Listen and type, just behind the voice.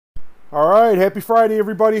All right, happy Friday,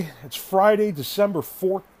 everybody. It's Friday, December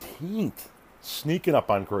 14th, sneaking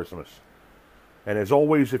up on Christmas. And as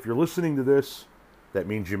always, if you're listening to this, that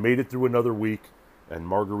means you made it through another week, and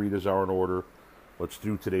margaritas are in order. Let's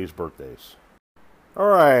do today's birthdays. All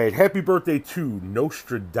right, happy birthday to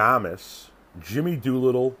Nostradamus, Jimmy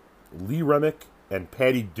Doolittle, Lee Remick, and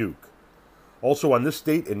Patty Duke. Also on this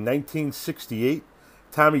date in 1968,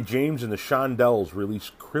 Tommy James and the Shondells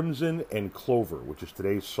released Crimson and Clover, which is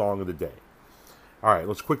today's song of the day. All right,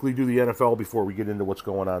 let's quickly do the NFL before we get into what's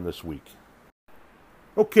going on this week.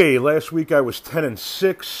 Okay, last week I was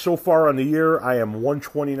 10-6. So far on the year, I am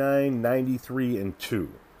 129, 93, and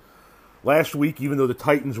 2. Last week, even though the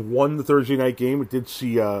Titans won the Thursday night game, it did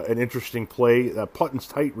see an interesting play. Titans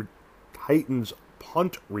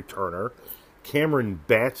punt returner, Cameron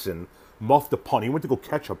Batson, muffed a punt. He went to go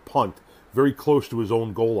catch a punt very close to his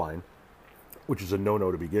own goal line, which is a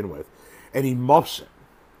no-no to begin with, and he muffs it.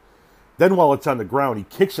 Then while it's on the ground, he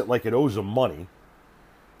kicks it like it owes him money.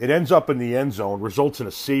 It ends up in the end zone, results in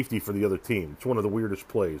a safety for the other team. It's one of the weirdest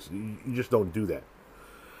plays. You just don't do that.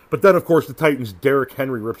 But then, of course, the Titans' Derrick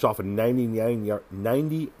Henry rips off a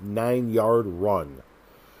 99-yard run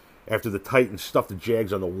after the Titans stuffed the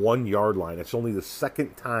Jags on the 1-yard line. It's only the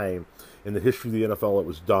second time in the history of the NFL it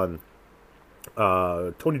was done.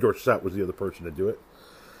 Tony Dorsett was the other person to do it.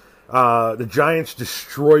 The Giants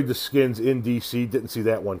destroyed the Skins in D.C. Didn't see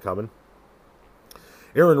that one coming.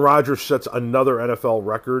 Aaron Rodgers sets another NFL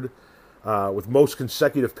record with most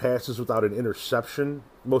consecutive passes without an interception.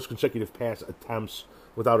 Most consecutive pass attempts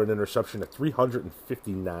without an interception at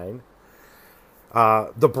 359.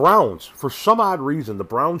 The Browns, for some odd reason, the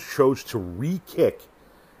Browns chose to re-kick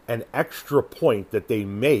an extra point that they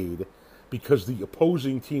made because the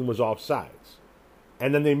opposing team was offsides.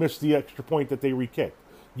 And then they missed the extra point that they re-kicked.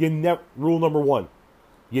 Rule number 1,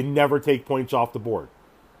 you never take points off the board.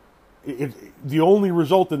 The only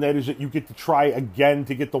result in that is that you get to try again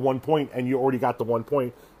to get the 1 point, and you already got the 1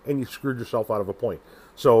 point, and you screwed yourself out of a point.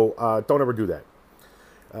 So don't ever do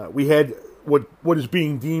that. We had what is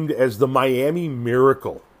being deemed as the Miami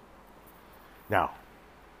Miracle. Now,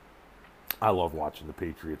 I love watching the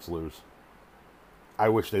Patriots lose. I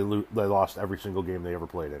wish they lost every single game they ever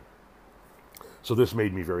played in. So this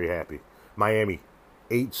made me very happy. Miami,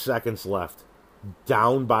 8 seconds left,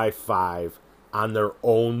 down by 5 on their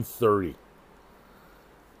own 30.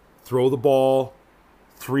 Throw the ball,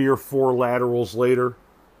 3 or 4 laterals later,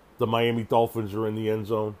 the Miami Dolphins are in the end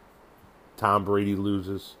zone. Tom Brady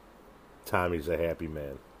loses. Tommy's a happy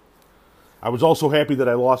man. I was also happy that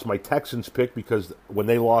I lost my Texans pick because when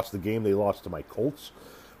they lost the game, they lost to my Colts,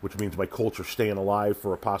 which means my Colts are staying alive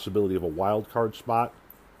for a possibility of a wild card spot.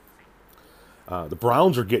 The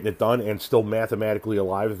Browns are getting it done and still mathematically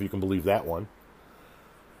alive, if you can believe that one.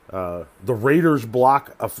 The Raiders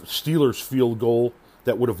block a Steelers field goal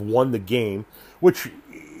that would have won the game, which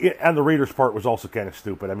on the Raiders' part was also kind of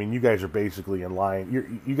stupid. I mean, you guys are basically in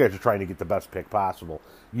line. You guys are trying to get the best pick possible.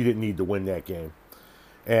 You didn't need to win that game.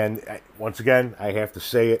 And once again, I have to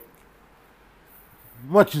say it,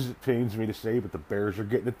 much as it pains me to say, but the Bears are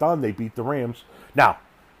getting it done. They beat the Rams. Now,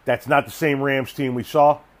 that's not the same Rams team we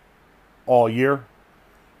saw all year.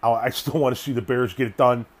 I still want to see the Bears get it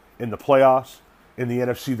done in the playoffs. In the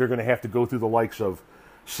NFC, they're going to have to go through the likes of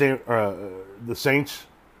the Saints,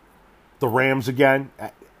 the Rams again.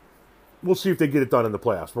 We'll see if they get it done in the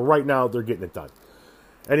playoffs. But right now, they're getting it done.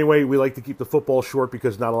 Anyway, we like to keep the football short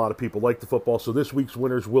because not a lot of people like the football. So this week's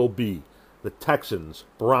winners will be the Texans,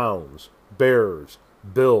 Browns, Bears,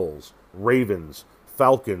 Bills, Ravens,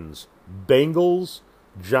 Falcons, Bengals,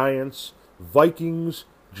 Giants, Vikings,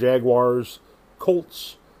 Jaguars,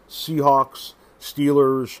 Colts, Seahawks,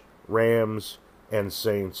 Steelers, Rams, and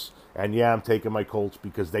Saints. And yeah, I'm taking my Colts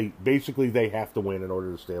because they have to win in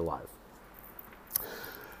order to stay alive.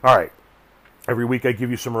 All right. Every week I give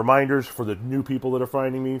you some reminders for the new people that are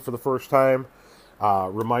finding me for the first time.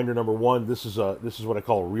 Reminder number 1, this is what I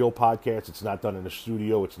call a real podcast. It's not done in a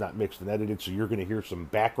studio. It's not mixed and edited, so you're going to hear some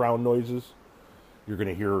background noises. You're going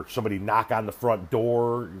to hear somebody knock on the front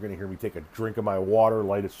door. You're going to hear me take a drink of my water,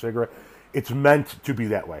 light a cigarette. It's meant to be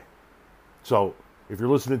that way. So if you're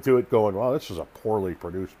listening to it going, well, this is a poorly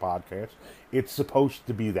produced podcast, it's supposed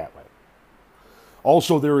to be that way.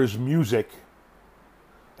 Also, there is music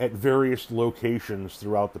at various locations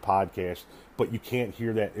throughout the podcast, but you can't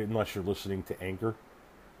hear that unless you're listening to Anchor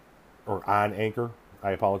or on Anchor.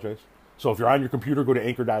 I apologize. So if you're on your computer, go to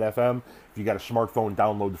anchor.fm. If you got a smartphone,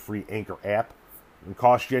 download the free Anchor app. It doesn't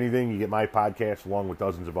cost you anything. You get my podcast along with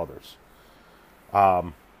dozens of others.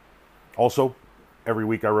 Also, every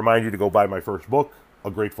week I remind you to go buy my first book,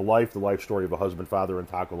 A Grateful Life, the life story of a husband, father, and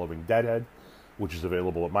taco-loving deadhead, which is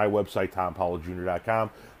available at my website, tompowelljr.com.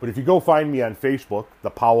 But if you go find me on Facebook, the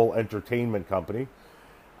Powell Entertainment Company,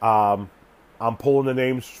 I'm pulling the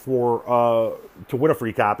names for to win a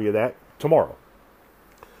free copy of that tomorrow.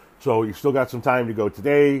 So you still got some time to go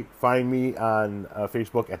today. Find me on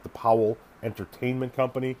Facebook at the Powell Entertainment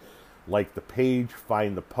Company. Like the page,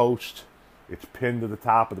 find the post. It's pinned to the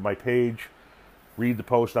top of my page. Read the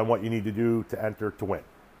post on what you need to do to enter to win.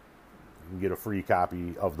 You can get a free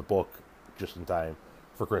copy of the book just in time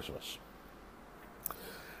for Christmas.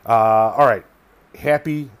 All right.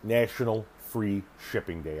 Happy National Free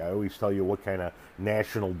Shipping Day. I always tell you what kind of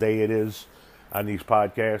national day it is on these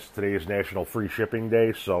podcasts. Today is National Free Shipping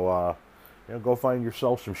Day, so go find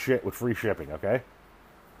yourself some shit with free shipping, okay?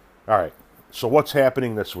 All right. So what's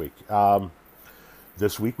happening this week?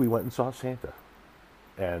 This week we went and saw Santa.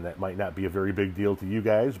 And that might not be a very big deal to you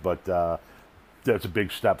guys, but that's a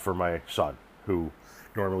big step for my son, who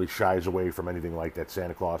normally shies away from anything like that,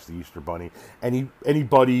 Santa Claus, the Easter Bunny.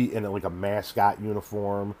 Anybody in like a mascot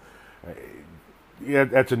uniform, yeah,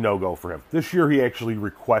 that's a no-go for him. This year he actually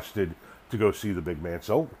requested to go see the big man,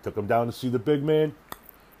 so took him down to see the big man,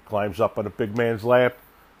 climbs up on the big man's lap,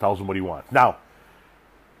 tells him what he wants. Now,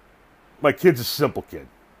 my kid's a simple kid.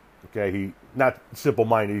 Okay, he not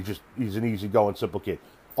simple-minded. He's an easygoing, simple kid.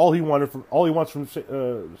 All he wants from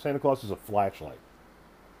Santa Claus is a flashlight.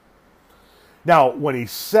 Now, when he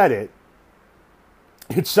said it,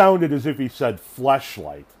 it sounded as if he said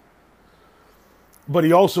fleshlight, but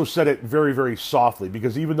he also said it very, very softly,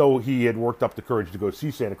 because even though he had worked up the courage to go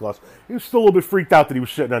see Santa Claus, he was still a little bit freaked out that he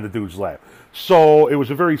was sitting on the dude's lap. So it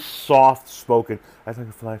was a very soft-spoken, "I'd like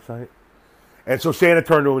a flashlight." And so Santa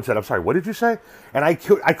turned to him and said, "I'm sorry, what did you say?" And I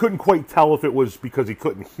couldn't quite tell if it was because he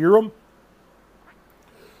couldn't hear him,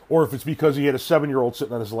 or if it's because he had a 7-year-old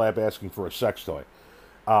sitting on his lap asking for a sex toy.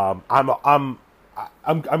 I'm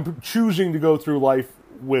choosing to go through life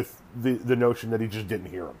with the notion that he just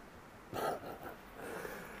didn't hear him.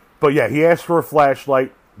 But yeah, he asked for a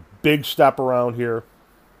flashlight. Big step around here.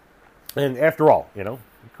 And after all,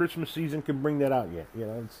 Christmas season can bring that out yet.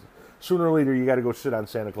 Sooner or later, you got to go sit on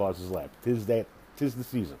Santa Claus's lap. Tis the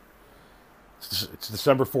season. It's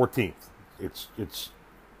December 14th. It's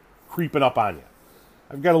creeping up on you.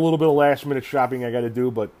 I've got a little bit of last minute shopping I got to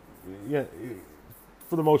do, but yeah,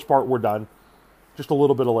 for the most part, we're done. Just a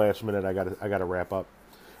little bit of last minute I got to wrap up.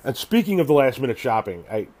 And speaking of the last minute shopping,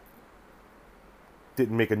 I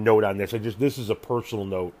didn't make a note on this. This is a personal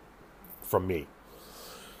note from me.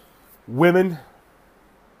 Women,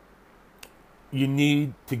 you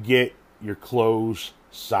need to get your clothes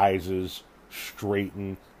sizes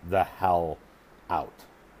straightened the hell out.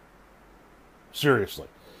 Seriously.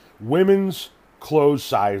 Women's clothes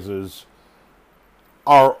sizes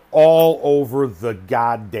are all over the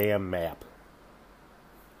goddamn map.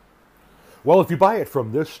 Well, if you buy it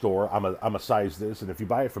from this store, I'm a size this, and if you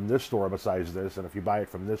buy it from this store, I'm a size this, and if you buy it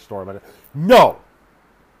from this store, No!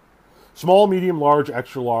 Small, medium, large,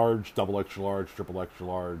 extra large, double extra large, triple extra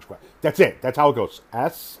large. That's it. That's how it goes.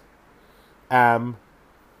 S, M,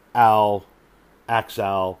 L,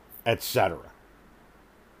 XL, etc.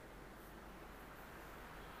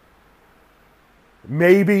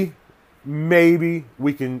 Maybe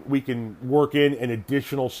we can work in an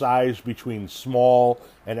additional size between small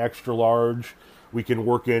and extra large. We can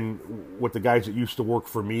work in what the guys that used to work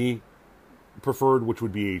for me preferred, which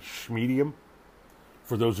would be a medium.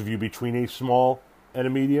 For those of you between a small and a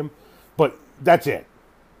medium. But that's it.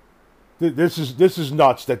 This is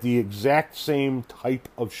nuts that the exact same type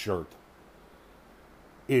of shirt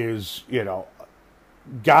is,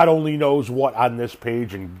 God only knows what on this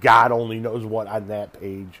page and God only knows what on that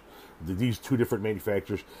page. These two different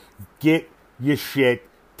manufacturers. Get your shit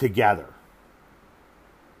together.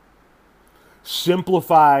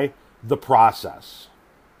 Simplify the process.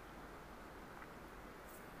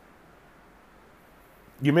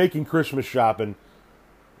 You're making Christmas shopping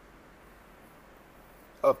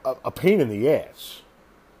a pain in the ass.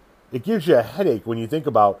 It gives you a headache when you think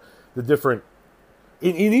about the different,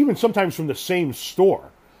 and even sometimes from the same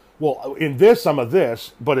store. Well, in this I'm a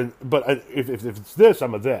this, but if it's this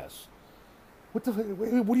I'm a this. What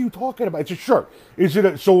are you talking about? It's a shirt. Is it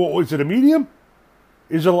a medium?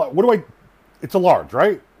 Is it it's a large,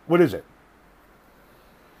 right? What is it?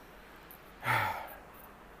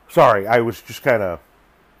 Sorry, I was just kind of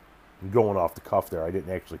going off the cuff there. I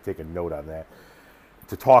didn't actually take a note on that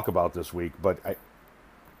to talk about this week, but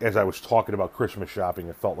as I was talking about Christmas shopping,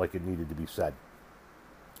 it felt like it needed to be said.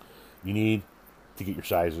 You need to get your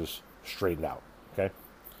sizes straightened out, okay?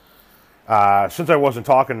 Since I wasn't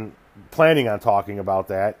planning on talking about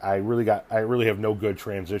that, I really have no good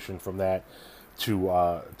transition from that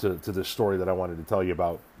to this story that I wanted to tell you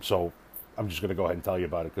about. So I'm just going to go ahead and tell you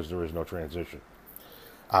about it because there is no transition.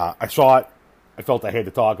 I saw it. I felt I had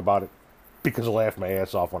to talk about it because I laughed my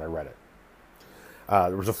ass off when I read it.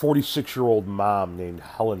 There was a 46-year-old mom named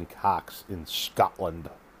Helen Cox in Scotland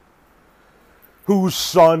whose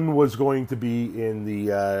son was going to be in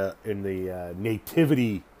the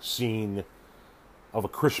nativity scene of a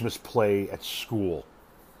Christmas play at school.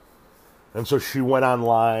 And so she went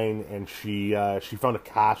online and she found a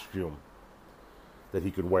costume that he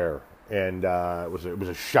could wear, and it was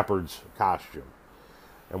a shepherd's costume.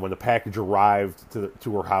 And when the package arrived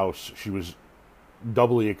to her house, she was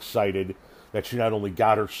doubly excited that she not only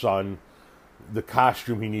got her son the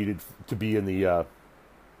costume he needed to be in the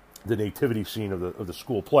nativity scene of the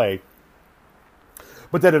school play,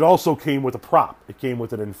 but that it also came with a prop. It came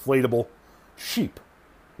with an inflatable sheep.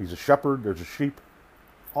 He's a shepherd. There's a sheep.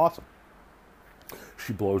 Awesome.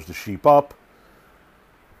 She blows the sheep up,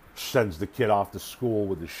 sends the kid off to school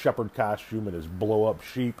with his shepherd costume and his blow-up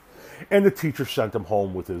sheep, and the teacher sent him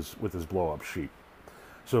home with his blow-up sheep.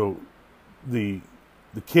 So the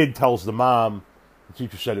kid tells the mom, the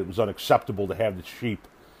teacher said it was unacceptable to have the sheep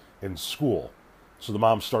in school. So the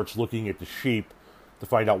mom starts looking at the sheep to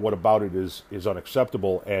find out what about it is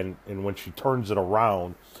unacceptable, and when she turns it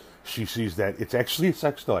around, she sees that it's actually a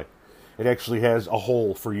sex toy. It actually has a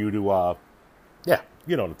hole for you to, yeah,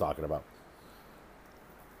 you know what I'm talking about.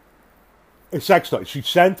 A sex toy. She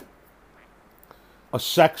sent a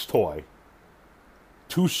sex toy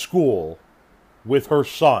to school with her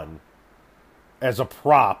son as a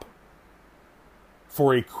prop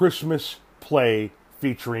for a Christmas play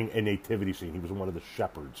featuring a nativity scene. He was one of the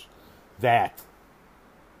shepherds. That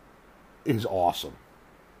is awesome.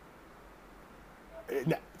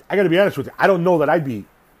 I got to be honest with you. I don't know that I'd be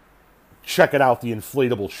checking out the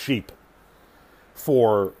inflatable sheep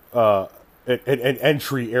for an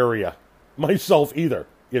entry area myself either.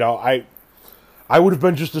 You know, I would have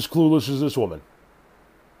been just as clueless as this woman.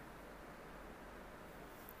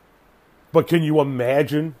 But can you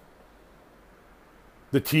imagine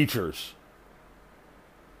the teachers?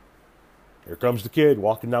 Here comes the kid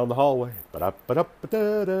walking down the hallway,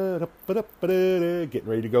 getting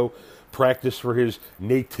ready to go practice for his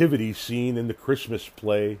nativity scene in the Christmas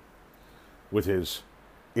play with his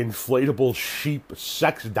inflatable sheep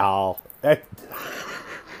sex doll.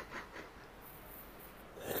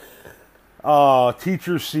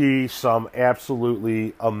 Teachers see some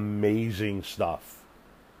absolutely amazing stuff.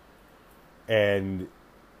 And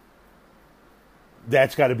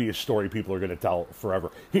that's got to be a story people are going to tell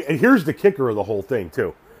forever. And here's the kicker of the whole thing,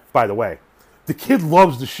 too, by the way. The kid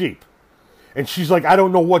loves the sheep. And she's like, I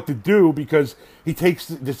don't know what to do because he takes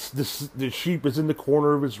the sheep is in the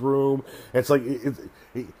corner of his room. And it's like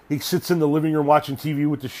he sits in the living room watching TV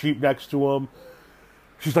with the sheep next to him.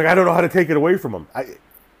 She's like, I don't know how to take it away from him.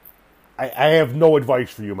 I have no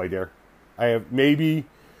advice for you, my dear. I have maybe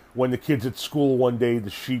when the kid's at school one day, the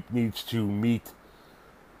sheep needs to meet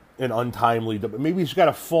an untimely. Maybe he's got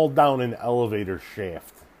to fall down an elevator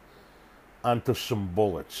shaft onto some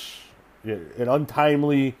bullets. An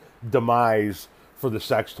untimely demise for the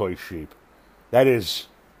sex toy sheep. That is,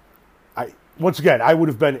 once again, I would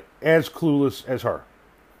have been as clueless as her.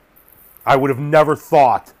 I would have never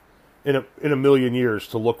thought in a million years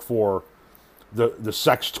to look for the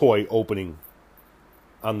sex toy opening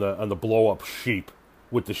on the blow up sheep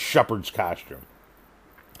with the shepherd's costume.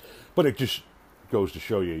 But it just goes to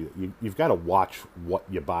show you've got to watch what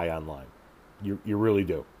you buy online. You really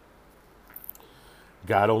do.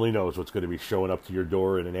 God only knows what's going to be showing up to your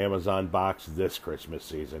door in an Amazon box this Christmas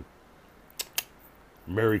season.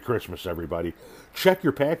 Merry Christmas, everybody. Check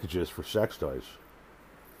your packages for sex toys.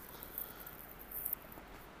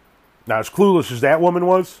 Now, as clueless as that woman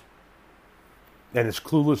was, and as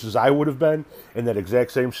clueless as I would have been in that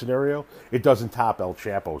exact same scenario, it doesn't top El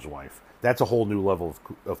Chapo's wife. That's a whole new level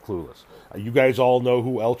of clueless. You guys all know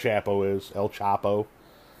who El Chapo is. El Chapo.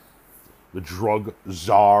 The drug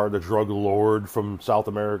czar, the drug lord from South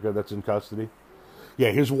America that's in custody.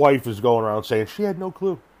 Yeah, his wife is going around saying she had no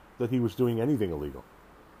clue that he was doing anything illegal.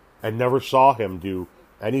 And never saw him do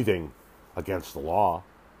anything against the law.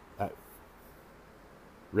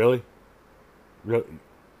 Really? Really?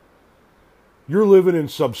 You're living in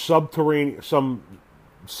some South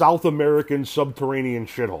American subterranean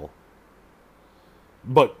shithole.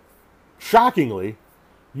 But, shockingly,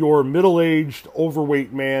 your middle-aged,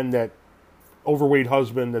 overweight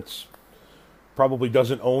husband that's probably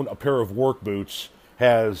doesn't own a pair of work boots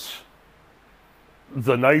has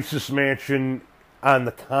the nicest mansion on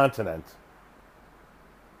the continent,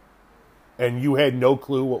 and you had no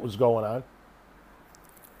clue what was going on?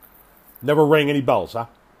 Never rang any bells, huh?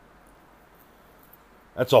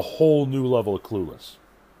 That's a whole new level of clueless.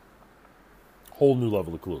 Whole new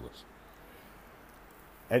level of clueless.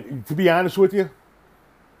 And to be honest with you,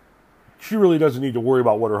 she really doesn't need to worry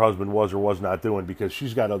about what her husband was or was not doing because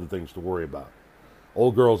she's got other things to worry about.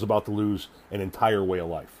 Old girl's about to lose an entire way of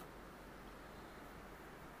life.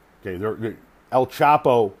 Okay, El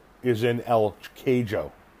Chapo is in El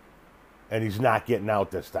Cajo, and he's not getting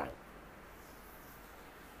out this time.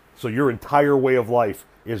 So your entire way of life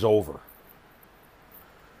is over.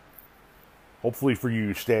 Hopefully for you,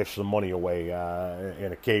 you stash some money away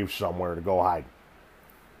in a cave somewhere to go hide.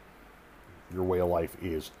 Your way of life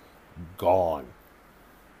is gone.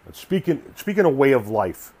 And speaking of way of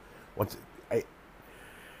life,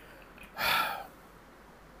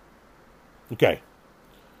 okay.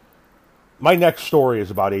 My next story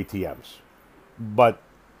is about ATMs. But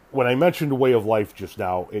when I mentioned a way of life just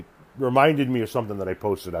now, it reminded me of something that I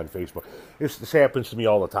posted on Facebook. This happens to me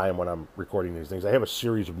all the time when I'm recording these things. I have a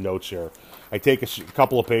series of notes here. I take a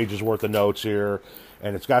couple of pages worth of notes here,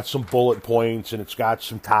 and it's got some bullet points, and it's got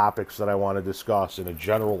some topics that I want to discuss in a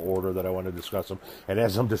general order that I want to discuss them. And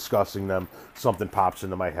as I'm discussing them, something pops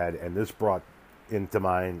into my head, and this brought into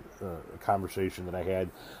mind a conversation that I had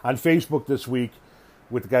on Facebook this week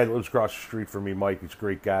with the guy that lives across the street from me, Mike. He's a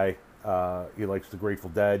great guy. He likes the Grateful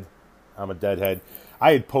Dead. I'm a Deadhead.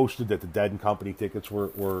 I had posted that the Dead and Company tickets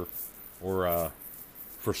were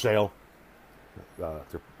for sale.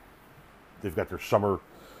 They've got their summer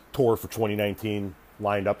tour for 2019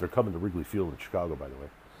 lined up. They're coming to Wrigley Field in Chicago, by the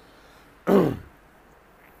way.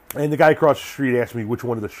 And the guy across the street asked me which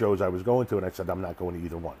one of the shows I was going to, and I said I'm not going to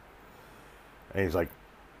either one. And he's like,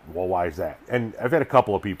 well, why is that? And I've had a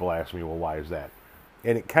couple of people ask me, well, why is that?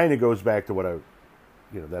 And it kind of goes back to what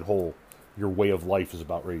that whole your way of life is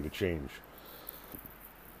about ready to change.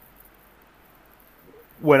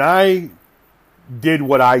 When I did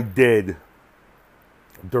what I did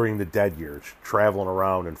during the Dead years, traveling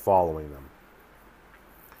around and following them,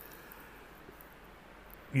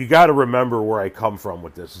 you got to remember where I come from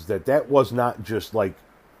with this, is that was not just like,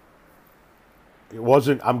 it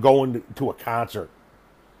wasn't, I'm going to a concert.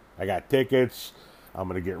 I got tickets. I'm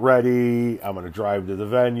going to get ready. I'm going to drive to the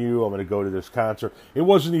venue. I'm going to go to this concert. It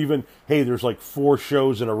wasn't even, hey, there's like 4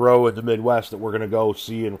 shows in a row in the Midwest that we're going to go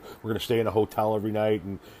see, and we're going to stay in a hotel every night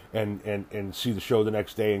and see the show the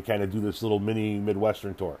next day and kind of do this little mini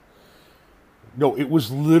Midwestern tour. No, it was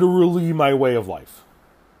literally my way of life.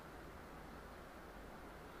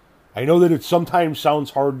 I know that it sometimes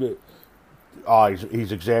sounds hard to,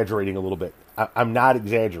 he's exaggerating a little bit. I'm not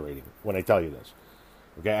exaggerating when I tell you this.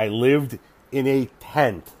 Okay, I lived in a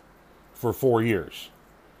tent for 4 years.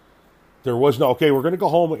 There was no, okay, we're going to go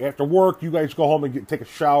home after work. You guys go home and take a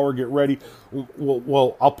shower, get ready.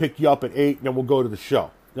 Well, I'll pick you up at 8, and then we'll go to the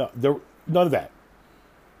show. No, none of that.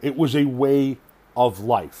 It was a way of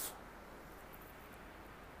life.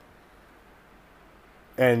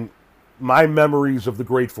 And my memories of the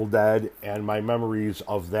Grateful Dead and my memories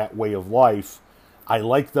of that way of life, I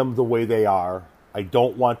like them the way they are. I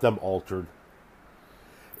don't want them altered.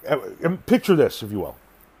 Picture this, if you will.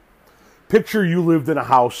 Picture you lived in a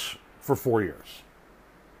house for 4 years.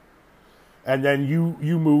 And then you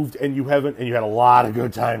moved and you had a lot of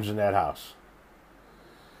good times in that house.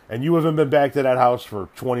 And you haven't been back to that house for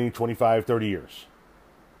 20, 25, 30 years.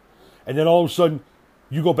 And then all of a sudden,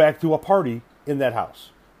 you go back to a party in that house.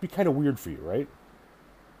 It'd be kind of weird for you, right?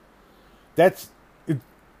 That's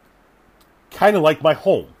kind of like my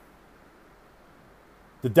home.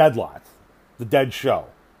 The Dead Lot. The Dead Show.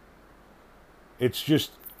 It's just,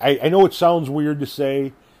 I know it sounds weird to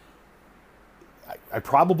say. I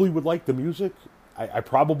probably would like the music. I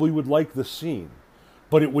probably would like the scene.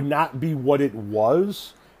 But it would not be what it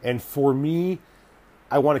was. And for me,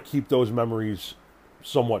 I want to keep those memories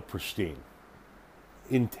somewhat pristine.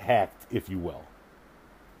 Intact, if you will.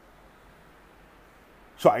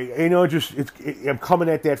 So, I'm coming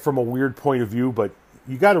at that from a weird point of view, but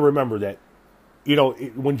you got to remember that,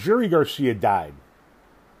 when Jerry Garcia died,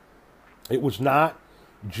 it was not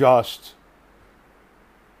just,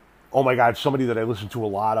 oh my God, somebody that I listened to a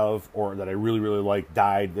lot of or that I really, really like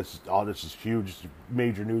died. This is huge. This is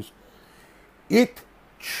major news. It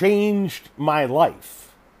changed my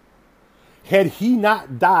life. Had he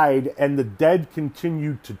not died and the Dead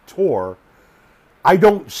continued to tour, I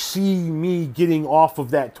don't see me getting off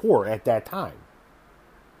of that tour at that time.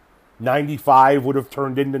 95 would have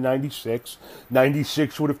turned into 96.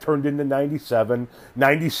 96 would have turned into 97.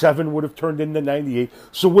 97 would have turned into 98.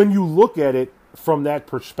 So when you look at it from that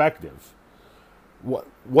perspective, what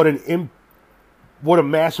a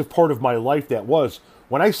massive part of my life that was.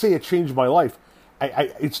 When I say it changed my life,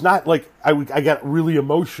 it's not like I got really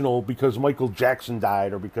emotional because Michael Jackson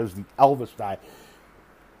died or because the Elvis died.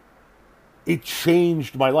 It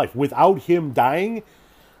changed my life. Without him dying,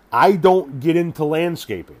 I don't get into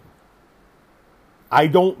landscaping. I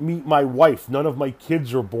don't meet my wife. None of my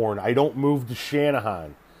kids are born. I don't move to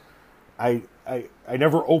Shanahan. I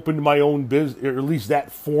never opened my own business, or at least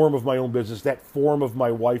that form of my own business, that form of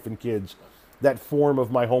my wife and kids, that form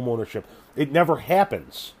of my home ownership. It never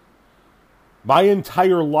happens. My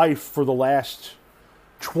entire life for the last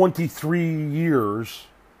 23 years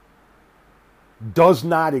does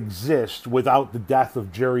not exist without the death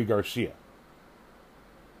of Jerry Garcia.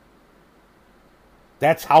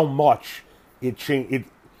 That's how much it changed.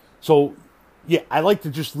 So, yeah, I like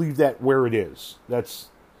to just leave that where it is.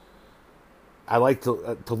 I like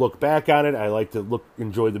to look back on it. I like to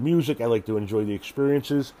enjoy the music. I like to enjoy the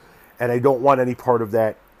experiences, and I don't want any part of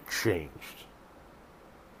that changed.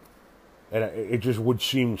 And it just would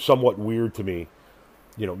seem somewhat weird to me,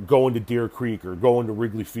 going to Deer Creek or going to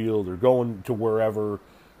Wrigley Field or going to wherever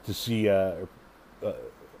to see a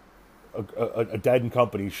Dead and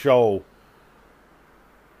Company show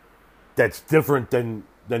that's different than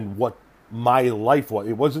what my life was.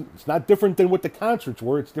 It's not different than what the concerts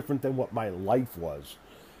were. It's different than what my life was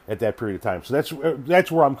at that period of time. So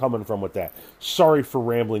that's where I'm coming from with that. Sorry for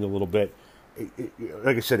rambling a little bit.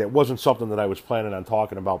 Like I said, it wasn't something that I was planning on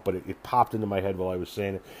talking about, but it popped into my head while I was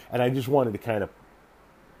saying it, and I just wanted to kind of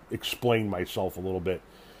explain myself a little bit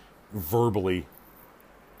verbally,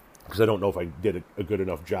 because I don't know if I did a good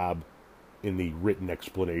enough job in the written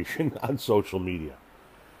explanation on social media.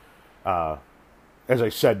 As I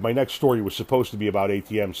said, my next story was supposed to be about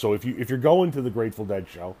ATMs, so if you're going to the Grateful Dead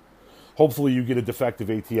show, hopefully you get a defective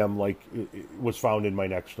ATM like it was found in my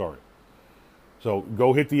next story. So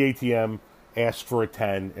go hit the ATM, ask for a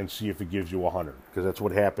 10, and see if it gives you 100, because that's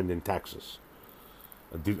what happened in Texas.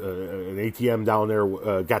 An ATM down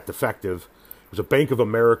there got defective. It was a Bank of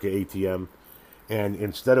America ATM, and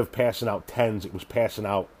instead of passing out 10s, it was passing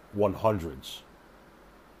out 100s.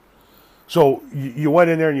 So you went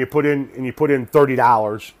in there and you put in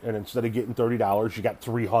 $30, and instead of getting $30, you got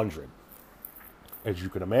 $300. As you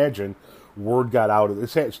can imagine, word got out.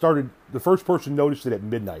 It started. The first person noticed it at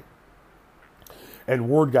midnight, and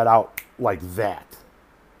word got out like that.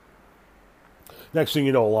 Next thing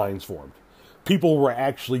you know, a line's formed. People were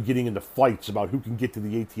actually getting into fights about who can get to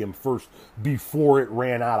the ATM first before it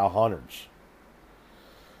ran out of hundreds.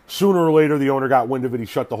 Sooner or later, the owner got wind of it. He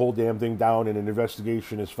shut the whole damn thing down, and an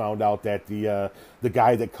investigation has found out that the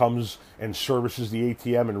guy that comes and services the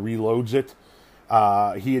ATM and reloads it,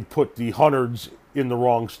 he had put the hundreds in the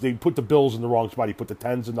wrong. They put the bills in the wrong spot. He put the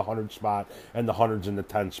 10s in the 100 spot and the hundreds in the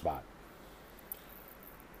 10 spot.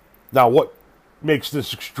 Now, what makes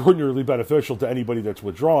this extraordinarily beneficial to anybody that's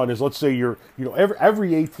withdrawn is, let's say every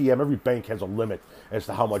ATM, every bank has a limit as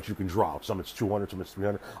to how much you can draw. Some it's 200, some it's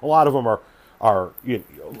 300. A lot of them are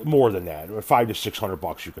more than that. $500 to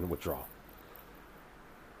 $600 you can withdraw.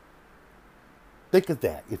 Think of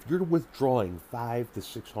that. If you're withdrawing $500 to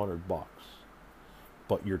 $600,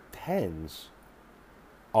 but your 10s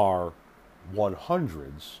are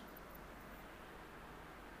 100s,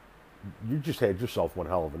 you just had yourself one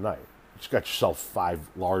hell of a night. You just got yourself 5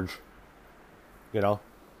 large,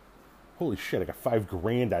 Holy shit, I got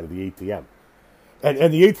 $5,000 out of the ATM.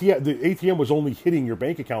 And the ATM was only hitting your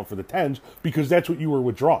bank account for the 10s because that's what you were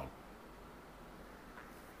withdrawing.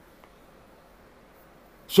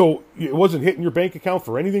 So it wasn't hitting your bank account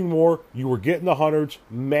for anything more. You were getting the hundreds.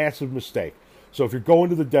 Massive mistake. So if you're going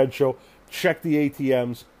to the Dead show, check the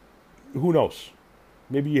ATMs. Who knows?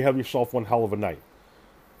 Maybe you have yourself one hell of a night.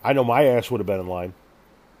 I know my ass would have been in line.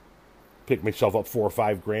 Pick myself up $4 or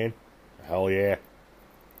 $5,000. Hell yeah.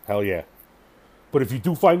 Hell yeah. But if you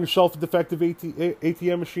do find yourself a defective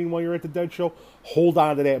ATM machine while you're at the Dead show, hold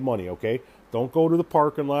on to that money, okay? Don't go to the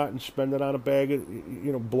parking lot and spend it on a bag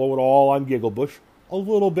of, blow it all on Gigglebush. A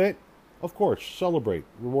little bit, of course. Celebrate.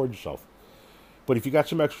 Reward yourself. But if you got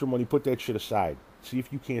some extra money, put that shit aside. See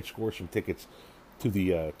if you can't score some tickets to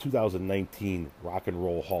the 2019 Rock and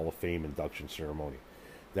Roll Hall of Fame induction ceremony.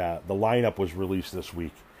 The lineup was released this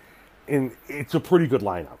week, and it's a pretty good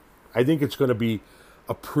lineup. I think it's going to be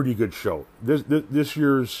a pretty good show. This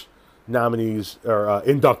year's nominees, or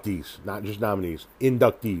inductees, not just nominees,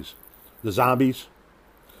 inductees. The Zombies,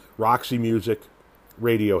 Roxy Music,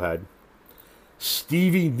 Radiohead,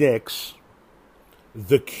 Stevie Nicks,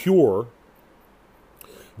 The Cure,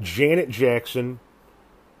 Janet Jackson,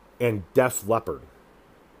 and Def Leppard.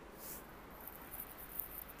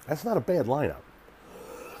 That's not a bad lineup.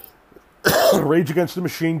 Rage Against the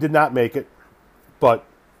Machine did not make it, but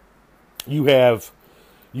you have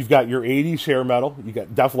You've got your 80s hair metal. You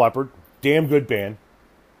got Def Leppard. Damn good band.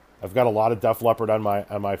 I've got a lot of Def Leppard on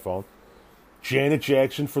my phone. Janet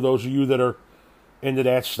Jackson, for those of you that are into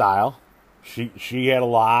that style. She had a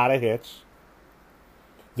lot of hits.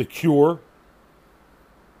 The Cure.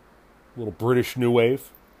 Little British new wave.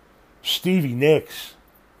 Stevie Nicks.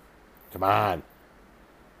 Come on.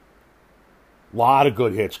 A lot of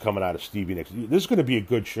good hits coming out of Stevie Nicks. This is going to be a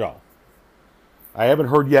good show. I haven't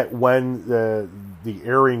heard yet when the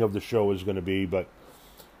airing of the show is going to be, but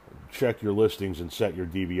check your listings and set your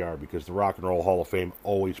DVR because the Rock and Roll Hall of Fame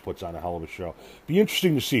always puts on a hell of a show. Be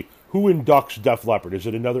interesting to see who inducts Def Leppard. Is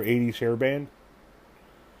it another 80s hair band?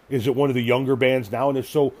 Is it one of the younger bands now? And if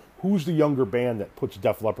so, who's the younger band that puts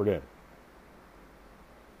Def Leppard in?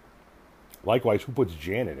 Likewise, who puts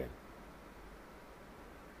Janet in?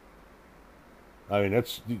 I mean,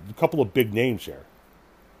 that's a couple of big names here.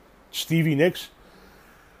 Stevie Nicks?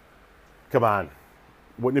 Come on.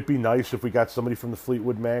 Wouldn't it be nice if we got somebody from the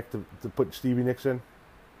Fleetwood Mac to put Stevie Nicks in?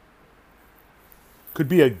 Could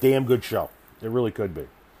be a damn good show. It really could be.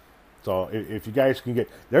 So if you guys can get...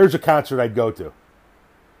 There's a concert I'd go to.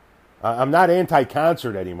 I'm not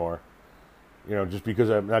anti-concert anymore. You know, just because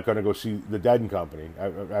I'm not going to go see the Dead and Company.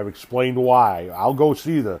 I've explained why. I'll go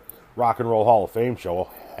see the Rock and Roll Hall of Fame show. Oh,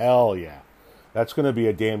 hell yeah. That's going to be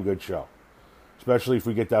a damn good show. Especially if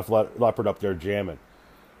we get Def Leppard up there jamming.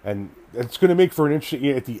 And it's going to make for an interesting...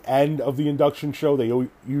 At the end of the induction show, they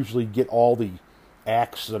usually get all the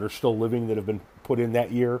acts that are still living that have been put in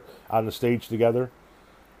that year on the stage together.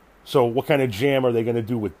 So what kind of jam are they going to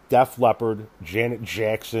do with Def Leppard, Janet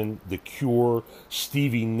Jackson, The Cure,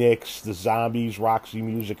 Stevie Nicks, The Zombies, Roxy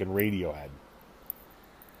Music, and Radiohead?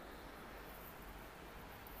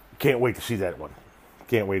 Can't wait to see that one.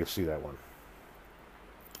 Can't wait to see that one.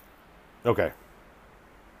 Okay.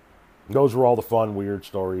 Those were all the fun, weird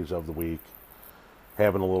stories of the week.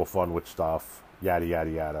 Having a little fun with stuff. Yada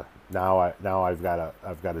yada yada. Now I've got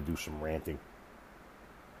to do some ranting.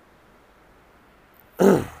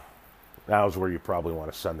 Now's where you probably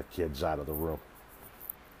want to send the kids out of the room.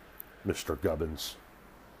 Mr. Gubbins.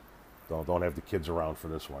 Don't have the kids around for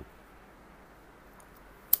this one.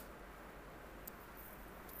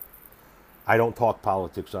 I don't talk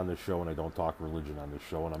politics on this show, and I don't talk religion on this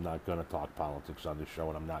show, and I'm not going to talk politics on this show,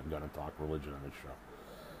 and I'm not going to talk religion on this show.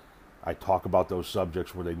 I talk about those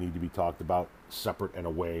subjects where they need to be talked about, separate and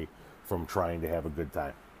away from trying to have a good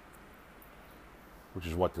time, which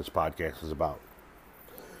is what this podcast is about.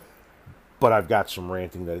 But I've got some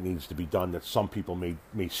ranting that needs to be done that some people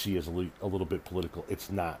may see as a little bit political. It's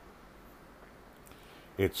not.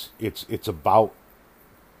 It's about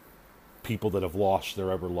people that have lost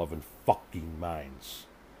their ever-loving fucking minds.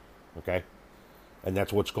 Okay? And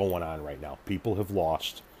that's what's going on right now. People have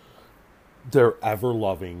lost their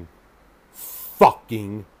ever-loving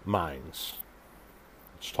fucking minds.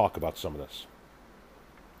 Let's talk about some of this.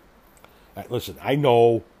 Listen, I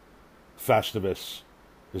know Festivus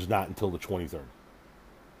is not until the 23rd.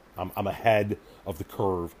 I'm ahead of the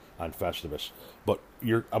curve on Festivus. But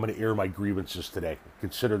I'm going to air my grievances today.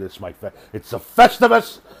 Consider this it's a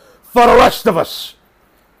Festivus for the rest of us.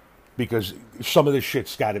 Because some of this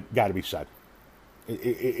shit's got to be said.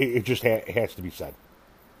 It just has to be said.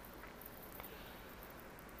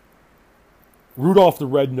 Rudolph the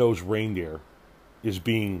Red-Nosed Reindeer is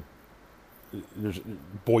being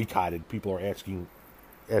boycotted. People are asking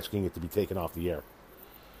it to be taken off the air.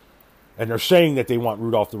 And they're saying that they want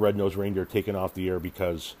Rudolph the Red-Nosed Reindeer taken off the air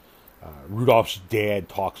because Rudolph's dad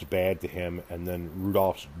talks bad to him, and then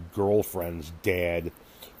Rudolph's girlfriend's dad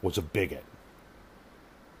was a bigot.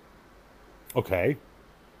 Okay.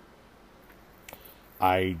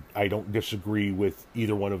 I don't disagree with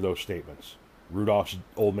either one of those statements. Rudolph's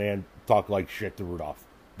old man talked like shit to Rudolph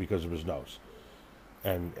because of his nose.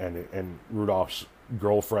 And Rudolph's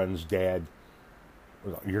girlfriend's dad,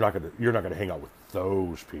 you're not gonna hang out with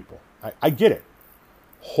those people. I get it.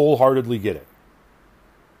 Wholeheartedly get it.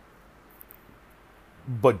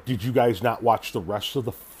 But did you guys not watch the rest of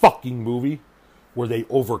the fucking movie where they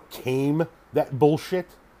overcame that bullshit?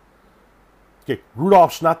 Okay,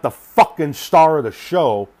 Rudolph's not the fucking star of the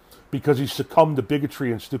show because he succumbed to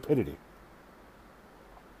bigotry and stupidity.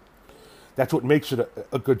 That's what makes it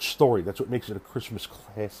a good story. That's what makes it a Christmas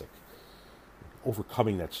classic.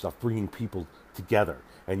 Overcoming that stuff, bringing people together.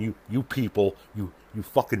 And you people, you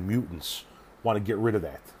fucking mutants, want to get rid of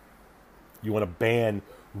that. You want to ban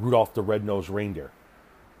Rudolph the Red-Nosed Reindeer.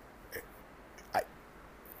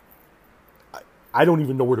 I don't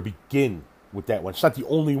even know where to begin with that one. It's not the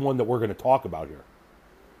only one that we're going to talk about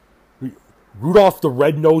here. Rudolph the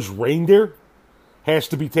Red-Nosed Reindeer? has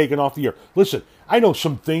to be taken off the air. Listen, I know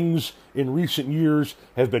some things in recent years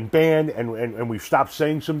have been banned, and we've stopped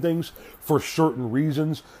saying some things for certain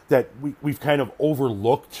reasons that we've kind of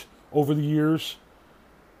overlooked over the years.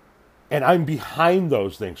 And I'm behind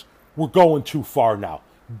those things. We're going too far now.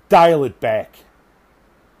 Dial it back.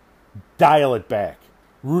 Dial it back.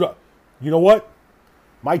 Rudolph, you know what?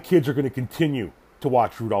 My kids are going to continue to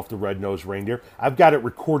watch Rudolph the Red-Nosed Reindeer. I've got it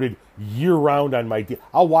recorded year-round on my...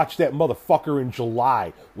 I'll watch that motherfucker in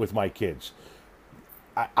July with my kids.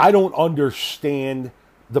 I don't understand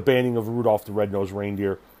the banning of Rudolph the Red-Nosed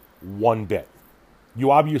Reindeer one bit.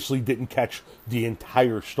 You obviously didn't catch the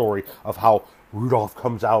entire story of how Rudolph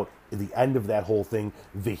comes out at the end of that whole thing,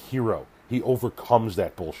 the hero. He overcomes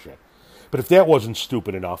that bullshit. But if that wasn't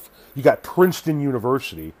stupid enough, you got Princeton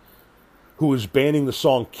University, who is banning the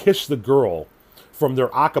song Kiss the Girl from their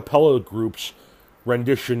a cappella group's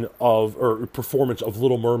rendition of, or performance of,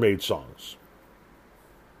 Little Mermaid songs.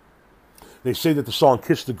 They say that the song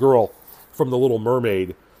Kiss the Girl from The Little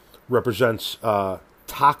Mermaid represents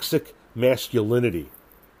toxic masculinity.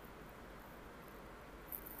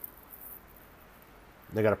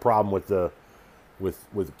 They got a problem with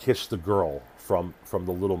Kiss the Girl from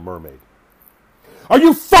The Little Mermaid. Are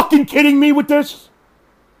you fucking kidding me with this?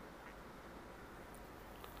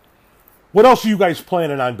 What else are you guys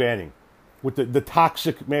planning on banning with the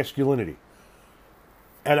toxic masculinity?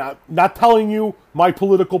 And I'm not telling you my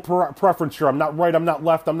political preference here. I'm not right, I'm not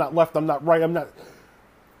left, I'm not left, I'm not right, I'm not...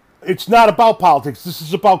 It's not about politics. This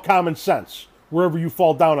is about common sense, wherever you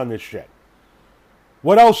fall down on this shit.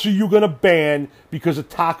 What else are you going to ban because of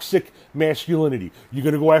toxic masculinity? You're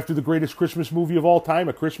going to go after the greatest Christmas movie of all time,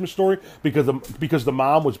 A Christmas Story, because the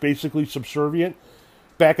mom was basically subservient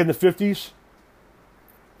back in the 50s?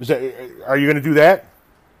 Are you going to do that?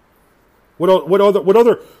 What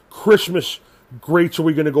other Christmas greats are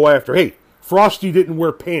we going to go after? Hey, Frosty didn't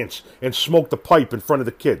wear pants and smoked a pipe in front of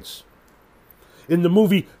the kids. In the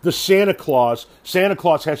movie The Santa Claus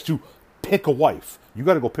has to pick a wife. You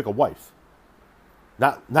got to go pick a wife.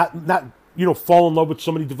 Not fall in love with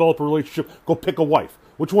somebody, develop a relationship. Go pick a wife.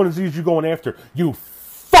 Which one of these you going after? You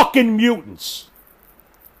fucking mutants.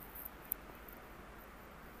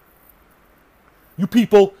 You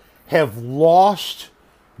people have lost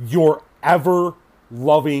your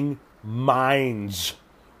ever-loving minds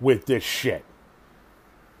with this shit.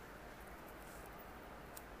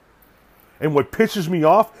 And what pisses me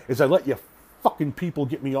off is I let you fucking people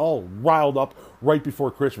get me all riled up right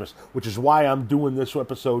before Christmas, which is why I'm doing this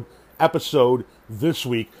episode this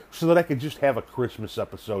week, so that I can just have a Christmas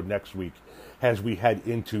episode next week as we head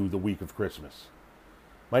into the week of Christmas.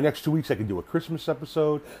 My next 2 weeks, I can do a Christmas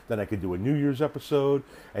episode, then I can do a New Year's episode,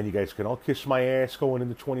 and you guys can all kiss my ass going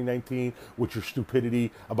into 2019 with your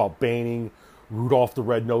stupidity about banning Rudolph the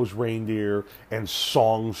Red-Nosed Reindeer and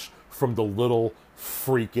songs from The Little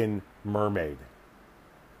Freaking Mermaid.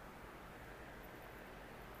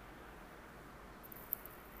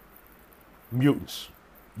 Mutants.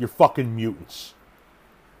 You're fucking mutants.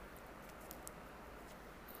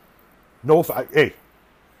 Hey,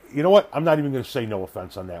 you know what? I'm not even going to say no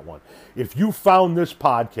offense on that one. If you found this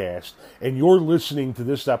podcast and you're listening to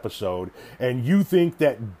this episode and you think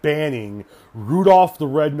that banning Rudolph the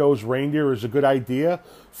Red-Nosed Reindeer is a good idea,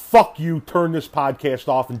 fuck you, turn this podcast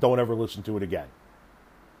off and don't ever listen to it again.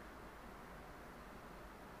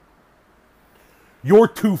 You're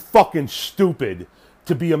too fucking stupid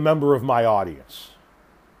to be a member of my audience.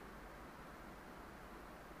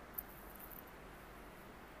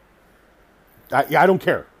 I don't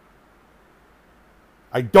care.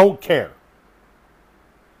 I don't care.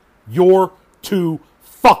 You're too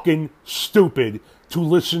fucking stupid to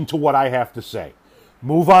listen to what I have to say.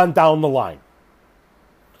 Move on down the line.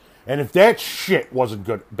 And if that shit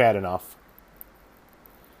wasn't bad enough,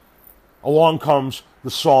 along comes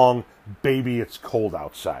the song Baby It's Cold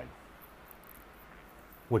Outside,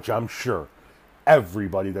 which I'm sure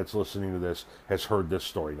everybody that's listening to this has heard this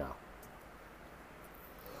story now.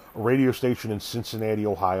 A radio station in Cincinnati,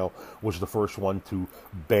 Ohio, was the first one to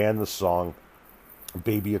ban the song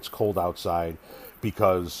Baby It's Cold Outside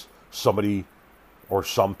because somebody or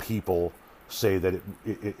some people say that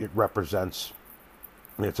it represents,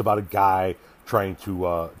 it's about a guy trying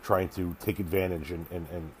to take advantage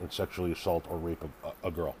and sexually assault or rape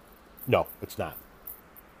a girl. No, it's not.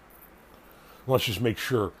 Let's just make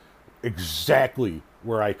sure exactly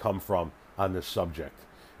where I come from on this subject.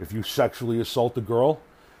 If you sexually assault a girl,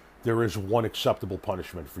 there is one acceptable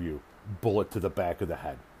punishment for you. Bullet to the back of the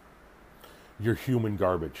head. You're human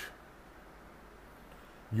garbage.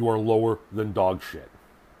 You are lower than dog shit.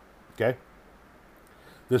 Okay?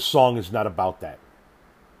 This song is not about that.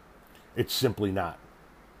 It's simply not.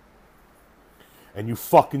 And you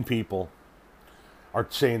fucking people are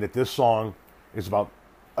saying that this song is about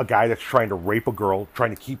a guy that's trying to rape a girl, trying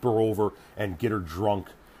to keep her over and get her drunk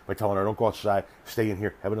by telling her, don't go outside, stay in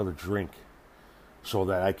here, have another drink so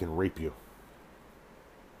that I can rape you.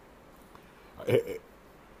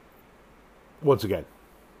 Once again,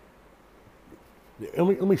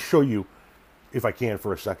 let me show you, if I can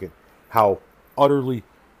for a second, how utterly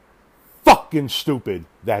fucking stupid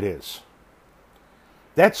that is.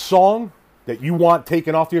 That song that you want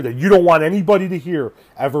taken off the air, that you don't want anybody to hear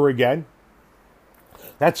ever again,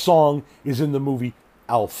 that song is in the movie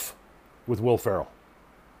Elf with Will Ferrell.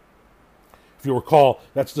 If you recall,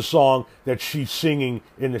 that's the song that she's singing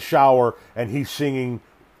in the shower, and he's singing,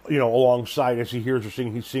 alongside. As he hears her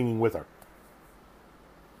singing, he's singing with her.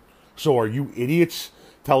 So are you idiots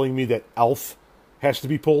telling me that Elf has to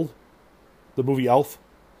be pulled? The movie Elf?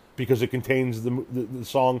 Because it contains the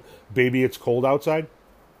song, Baby It's Cold Outside?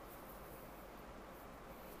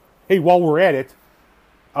 Hey, while we're at it,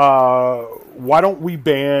 why don't we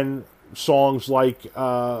ban songs like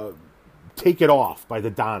Take It Off by the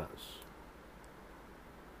Donnas?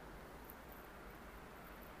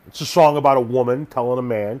 It's a song about a woman telling a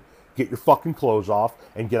man, get your fucking clothes off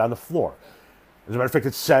and get on the floor. As a matter of fact,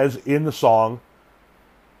 it says in the song,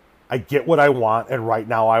 I get what I want, and right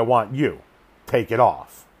now I want you. Take it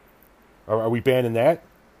off. Are we banning that?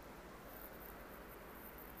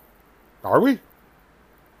 Are we?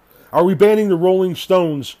 Are we banning the Rolling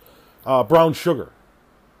Stones' Brown Sugar?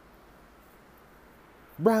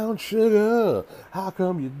 Brown sugar, how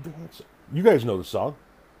come you dance? You guys know the song.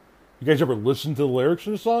 You guys ever listen to the lyrics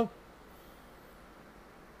of the song?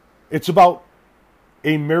 It's about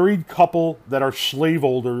a married couple that are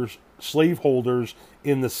slaveholders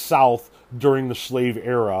in the South during the slave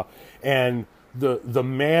era, and the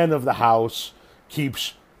man of the house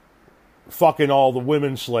keeps fucking all the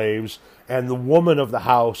women slaves, and the woman of the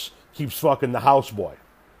house keeps fucking the houseboy.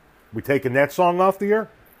 We taking that song off the air?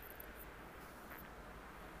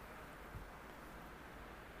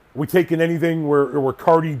 We taking anything where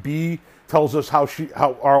Cardi B tells us how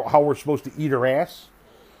we're supposed to eat her ass?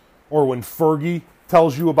 Or when Fergie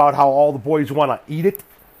tells you about how all the boys want to eat it?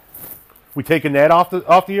 We taking that off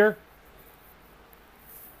the air?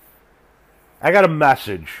 I got a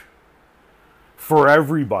message for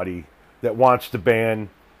everybody that wants to ban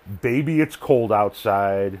Baby It's Cold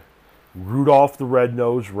Outside, Rudolph the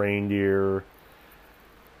Red-Nosed Reindeer,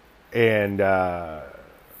 and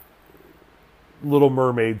Little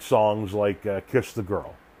Mermaid songs like Kiss the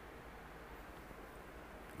Girl.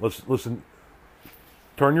 Listen.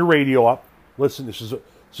 Turn your radio up. Listen, it's a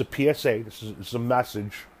PSA. This is a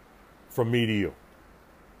message from me to you.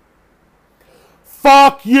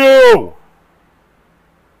 Fuck you!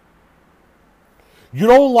 You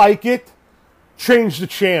don't like it? Change the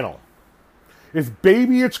channel. If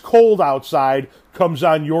Baby It's Cold Outside comes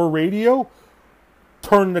on your radio,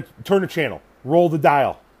 turn the channel. Roll the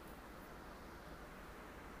dial.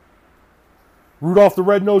 Rudolph the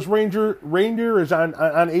Red-Nosed Reindeer is on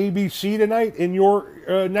ABC tonight in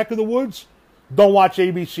your neck of the woods. Don't watch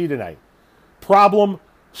ABC tonight. Problem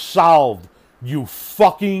solved. You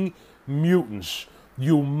fucking mutants.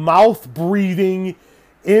 You mouth-breathing,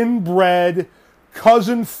 inbred,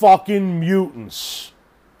 cousin fucking mutants.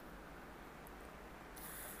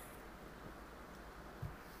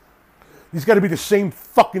 These got to be the same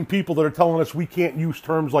fucking people that are telling us we can't use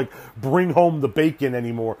terms like bring home the bacon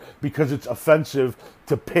anymore because it's offensive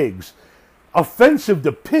to pigs. Offensive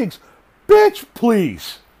to pigs? Bitch,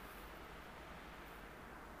 please.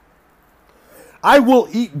 I will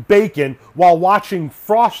eat bacon while watching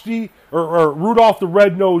Frosty or Rudolph the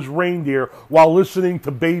Red-Nosed Reindeer while listening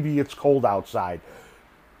to Baby It's Cold Outside.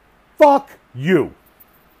 Fuck you.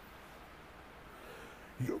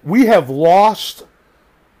 We have lost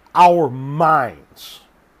our minds.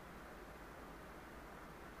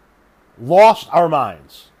 Lost our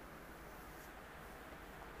minds.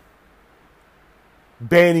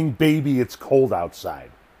 Banning Baby It's Cold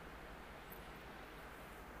Outside.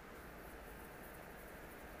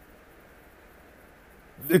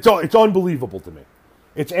 It's unbelievable to me.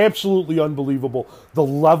 It's absolutely unbelievable, the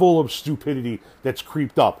level of stupidity that's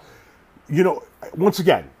creeped up. Once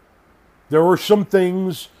again, there are some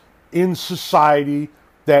things in society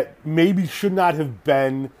that maybe should not have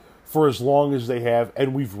been for as long as they have,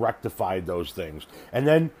 and we've rectified those things. And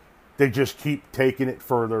then they just keep taking it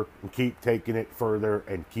further, and keep taking it further,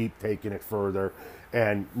 and keep taking it further.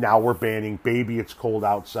 And now we're banning Baby It's Cold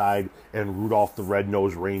Outside and Rudolph the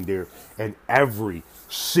Red-Nosed Reindeer and every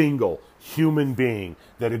single human being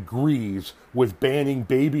that agrees with banning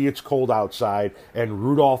Baby It's Cold Outside and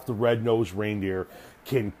Rudolph the Red-Nosed Reindeer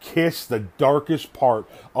can kiss the darkest part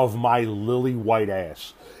of my lily white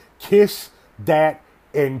ass. Kiss that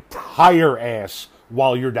entire ass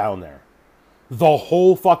while you're down there. The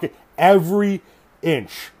whole fucking, every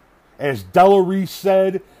inch. As Della Reese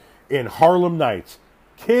said in Harlem Nights,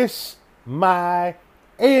 kiss my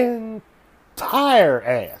entire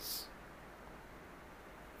ass.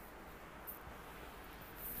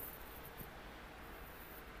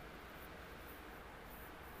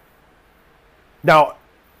 Now,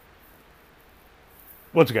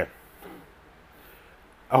 once again,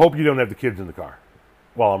 I hope you don't have the kids in the car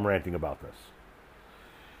while I'm ranting about this.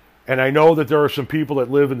 And I know that there are some people that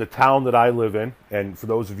live in the town that I live in, and for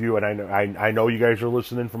those of you, and I know you guys are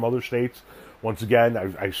listening from other states. Once again,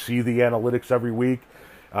 I see the analytics every week.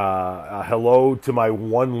 Hello to my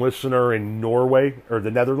one listener in Norway, or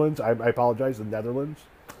the Netherlands. I apologize, the Netherlands.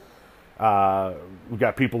 We've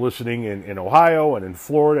got people listening in Ohio and in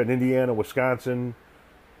Florida and Indiana, Wisconsin,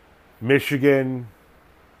 Michigan,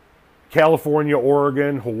 California,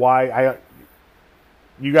 Oregon, Hawaii.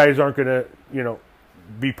 You guys aren't going to,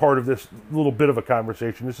 be part of this little bit of a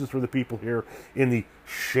conversation. This is for the people here in the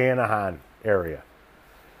Shanahan area.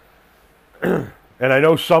 And I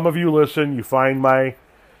know some of you listen. You find my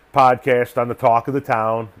podcast on the Talk of the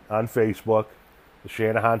Town on Facebook, the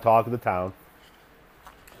Shanahan Talk of the Town.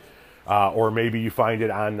 Or maybe you find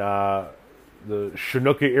it on the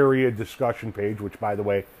Chinook area discussion page, which, by the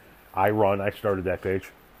way, I run. I started that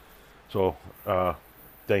page. So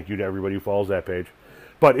thank you to everybody who follows that page.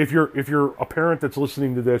 But if you're a parent that's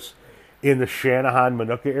listening to this in the Shanahan,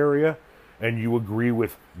 Manuka area, and you agree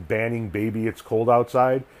with banning Baby It's Cold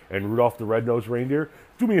Outside and Rudolph the Red-Nosed Reindeer,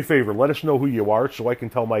 do me a favor. Let us know who you are so I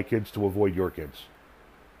can tell my kids to avoid your kids.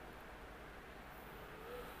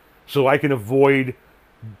 So I can avoid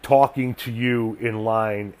talking to you in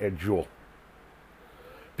line at Jewel.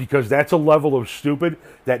 Because that's a level of stupid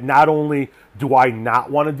that not only do I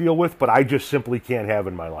not want to deal with, but I just simply can't have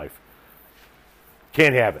in my life.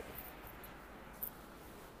 Can't have it.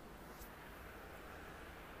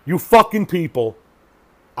 You fucking people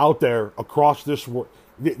out there across this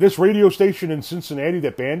radio station in Cincinnati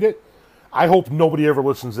that banned it, I hope nobody ever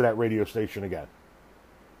listens to that radio station again.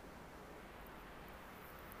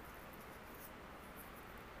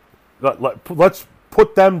 Let's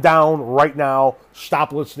put them down right now.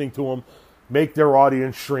 Stop listening to them. Make their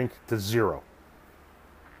audience shrink to zero.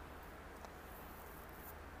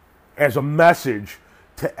 As a message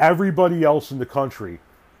to everybody else in the country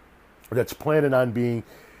that's planning on being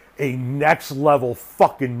a next level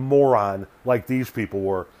fucking moron like these people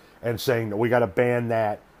were and saying that we got to ban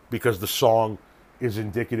that because the song is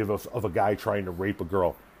indicative of a guy trying to rape a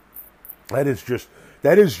girl. That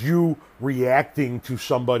is you reacting to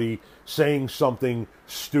somebody saying something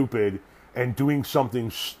stupid and doing something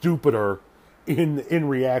stupider in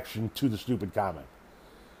reaction to the stupid comment.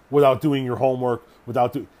 Without doing your homework,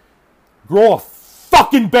 grow a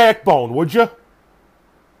fucking backbone, would you?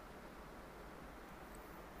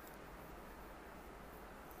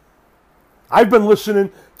 I've been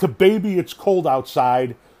listening to Baby It's Cold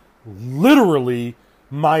Outside literally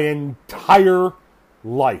my entire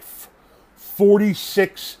life.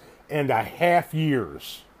 46 and a half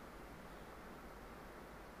years.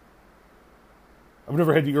 I've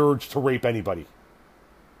never had the urge to rape anybody.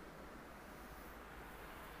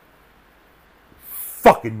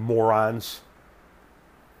 Fucking morons.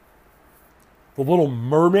 The Little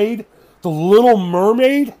Mermaid? The Little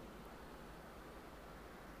Mermaid?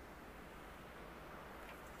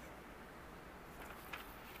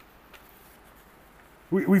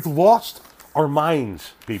 We've lost our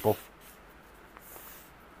minds, people.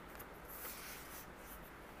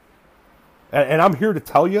 And I'm here to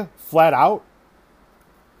tell you, flat out,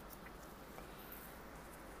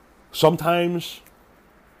 sometimes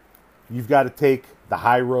you've got to take the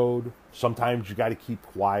high road. Sometimes you got to keep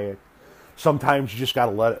quiet. Sometimes you just got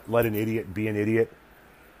to let an idiot be an idiot.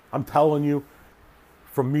 I'm telling you,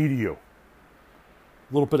 from me to you,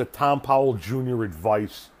 a little bit of Tom Powell Jr.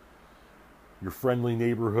 advice. Your friendly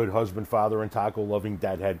neighborhood husband, father, and taco-loving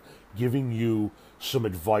deadhead giving you some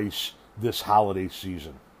advice this holiday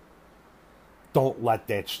season. Don't let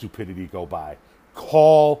that stupidity go by.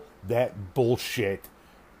 Call that bullshit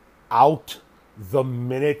out the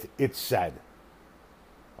minute it's said.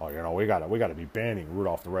 Oh, we gotta be banning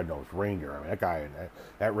Rudolph the Red-Nosed Reindeer. I mean,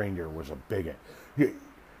 that reindeer was a bigot.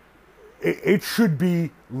 It should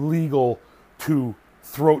be legal to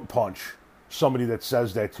throat punch somebody that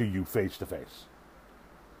says that to you face to face.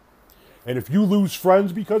 And if you lose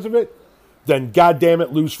friends because of it, then goddamn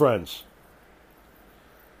it, lose friends.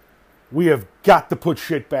 We have got to put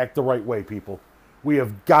shit back the right way, people. We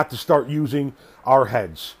have got to start using our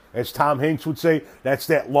heads. As Tom Hanks would say, that's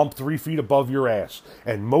that lump 3 feet above your ass.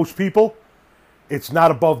 And most people, it's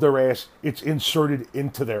not above their ass, it's inserted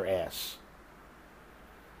into their ass.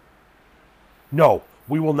 No,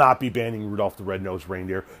 we will not be banning Rudolph the Red-Nosed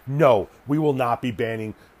Reindeer. No, we will not be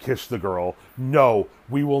banning Kiss the Girl. No,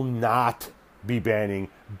 we will not be banning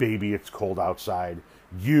Baby It's Cold Outside.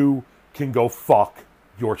 You can go fuck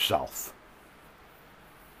yourself.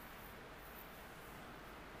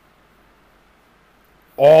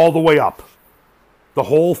 All the way up. The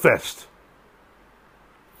whole fist.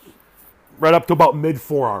 Right up to about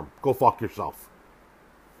mid-forearm. Go fuck yourself.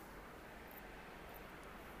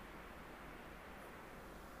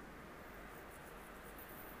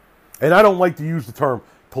 And I don't like to use the term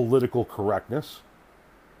political correctness.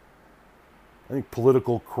 I think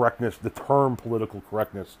political correctness, the term political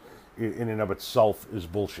correctness in and of itself is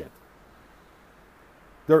bullshit.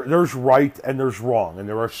 There's right and there's wrong. And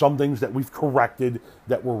there are some things that we've corrected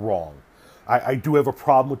that were wrong. I do have a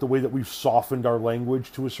problem with the way that we've softened our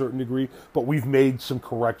language to a certain degree, but we've made some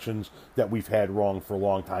corrections that we've had wrong for a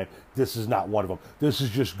long time. This is not one of them. This is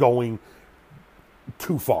just going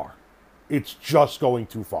too far. It's just going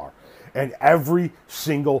too far. And every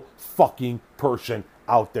single fucking person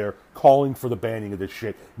out there calling for the banning of this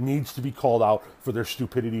shit needs to be called out for their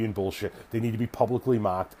stupidity and bullshit. They need to be publicly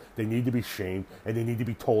mocked. They need to be shamed. And they need to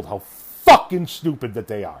be told how fucking stupid that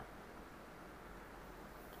they are.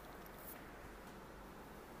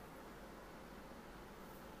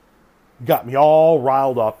 Got me all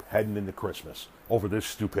riled up heading into Christmas over this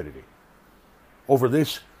stupidity. Over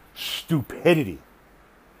this stupidity.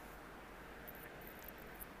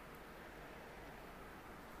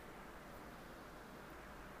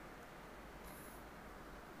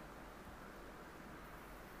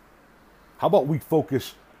 How about we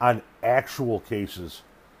focus on actual cases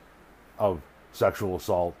of sexual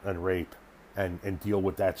assault and rape and deal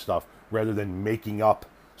with that stuff rather than making up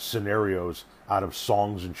scenarios out of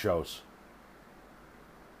songs and shows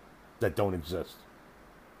that don't exist.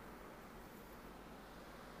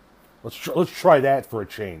 Let's try that for a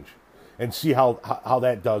change and see how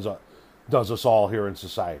that does us all here in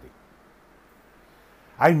society.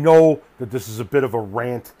 I know that this is a bit of a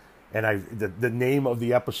rant. And the name of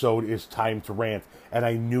the episode is Time to Rant. And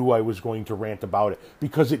I knew I was going to rant about it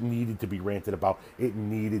because it needed to be ranted about. It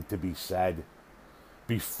needed to be said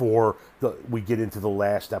before we get into the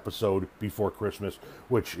last episode before Christmas,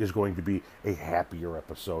 which is going to be a happier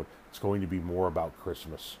episode. It's going to be more about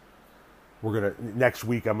Christmas. Next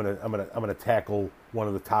week I'm gonna tackle one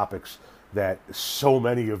of the topics that so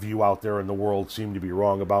many of you out there in the world seem to be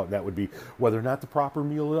wrong about, and that would be whether or not the proper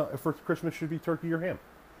meal for Christmas should be turkey or ham.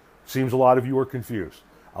 Seems a lot of you are confused.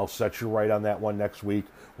 I'll set you right on that one next week.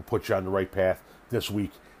 We'll put you on the right path. This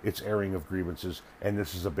week, it's airing of grievances, and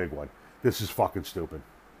this is a big one. This is fucking stupid.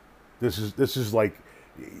 This is like,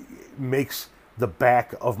 makes the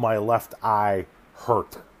back of my left eye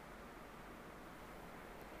hurt.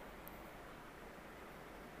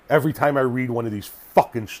 Every time I read one of these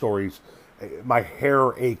fucking stories, my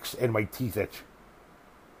hair aches and my teeth itch.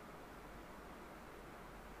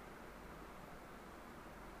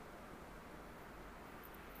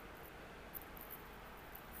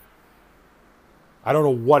 I don't know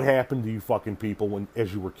what happened to you fucking people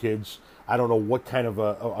as you were kids. I don't know what kind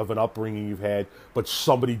of an upbringing you've had, but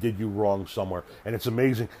somebody did you wrong somewhere. And it's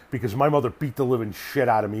amazing because my mother beat the living shit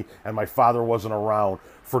out of me and my father wasn't around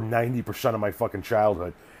for 90% of my fucking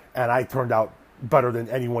childhood. And I turned out better than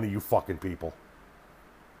any one of you fucking people.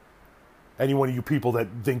 Any one of you people that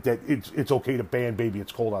think that it's okay to ban Baby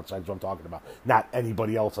It's Cold Outside is what I'm talking about. Not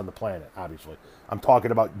anybody else on the planet, obviously. I'm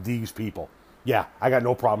talking about these people. Yeah, I got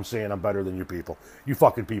no problem saying I'm better than you people. You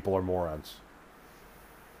fucking people are morons.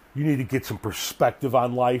 You need to get some perspective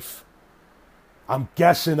on life. I'm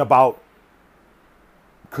guessing about,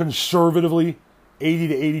 conservatively, 80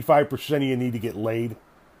 to 85% of you need to get laid.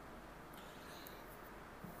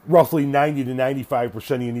 Roughly 90 to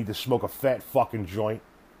 95% of you need to smoke a fat fucking joint.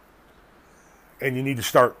 And you need to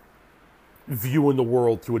start viewing the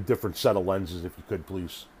world through a different set of lenses, if you could,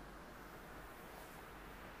 please.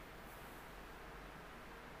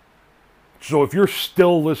 So if you're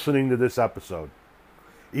still listening to this episode,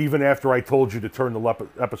 even after I told you to turn the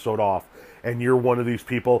episode off, and you're one of these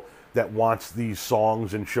people that wants these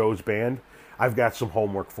songs and shows banned, I've got some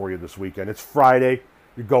homework for you this weekend. It's Friday.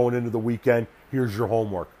 You're going into the weekend. Here's your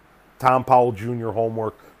homework. Tom Powell Jr.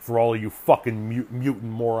 homework for all of you fucking mutant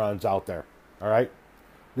morons out there. All right?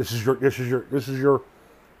 This is your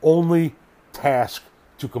only task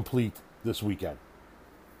to complete this weekend.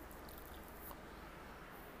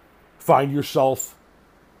 Find yourself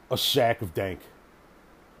a sack of dank.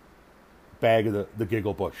 Bag of the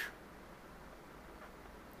Giggle Bush.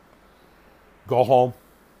 Go home.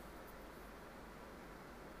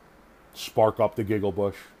 Spark up the Giggle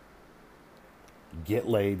Bush. Get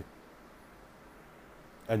laid.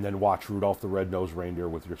 And then watch Rudolph the Red-Nosed Reindeer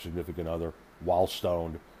with your significant other while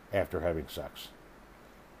stoned after having sex.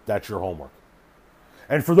 That's your homework.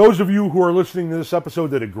 And for those of you who are listening to this episode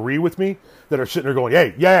that agree with me, that are sitting there going,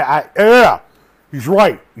 hey, yeah, he's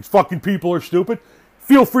right. These fucking people are stupid.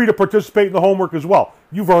 Feel free to participate in the homework as well.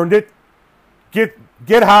 You've earned it. Get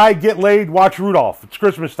high, get laid, watch Rudolph. It's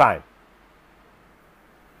Christmas time.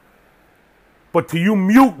 But to you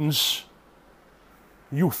mutants,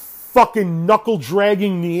 you fucking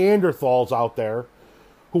knuckle-dragging Neanderthals out there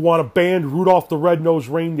who want to ban Rudolph the Red-Nosed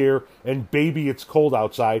Reindeer and Baby It's Cold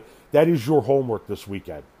Outside, that is your homework this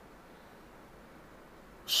weekend.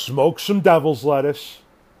 Smoke some devil's lettuce.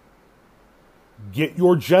 Get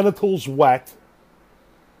your genitals wet.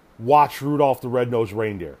 Watch Rudolph the Red-Nosed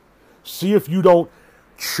Reindeer. See if you don't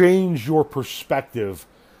change your perspective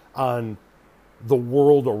on the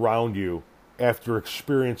world around you after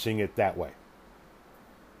experiencing it that way.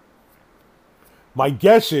 My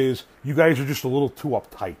guess is you guys are just a little too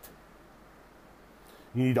uptight.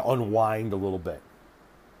 You need to unwind a little bit.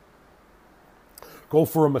 Go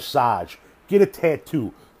for a massage. Get a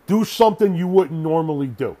tattoo. Do something you wouldn't normally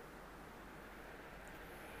do.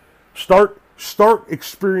 Start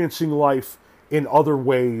experiencing life in other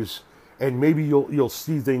ways, and maybe you'll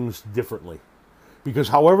see things differently. Because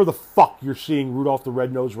however the fuck you're seeing Rudolph the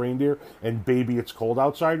Red-Nosed Reindeer and Baby It's Cold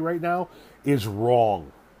Outside right now is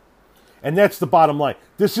wrong. And that's the bottom line.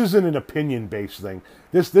 This isn't an opinion-based thing.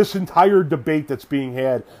 This entire debate that's being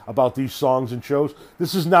had about these songs and shows,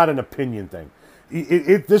 this is not an opinion thing.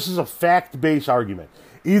 This is a fact-based argument.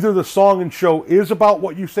 Either the song and show is about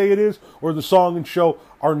what you say it is, or the song and show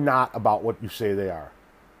are not about what you say they are.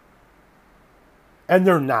 And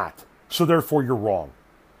they're not. So therefore you're wrong.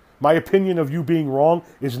 My opinion of you being wrong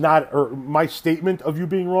is not, or my statement of you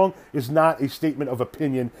being wrong is not a statement of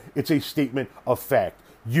opinion. It's a statement of fact.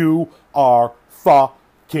 You are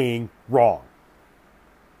fucking wrong.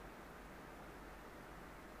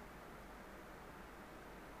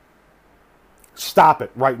 Stop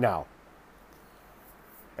it right now.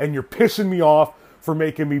 And you're pissing me off for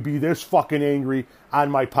making me be this fucking angry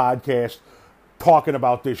on my podcast talking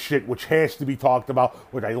about this shit, which has to be talked about,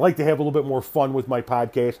 which I like to have a little bit more fun with my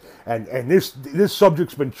podcast. And this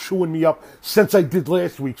subject's been chewing me up since I did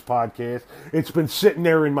last week's podcast. It's been sitting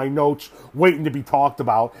there in my notes waiting to be talked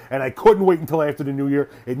about, and I couldn't wait until after the new year.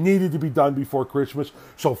 It needed to be done before Christmas.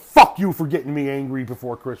 So fuck you for getting me angry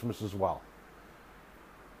before Christmas as well.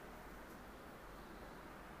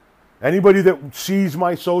 Anybody that sees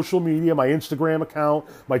my social media, my Instagram account,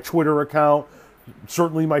 my Twitter account,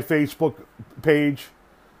 certainly my Facebook page,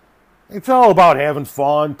 it's all about having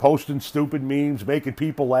fun, posting stupid memes, making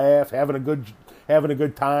people laugh, having a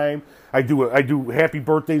good time. I do happy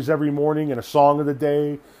birthdays every morning and a song of the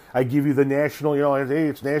day. I give you the national, hey,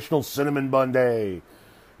 it's National Cinnamon Bun Day,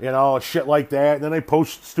 shit like that. And then I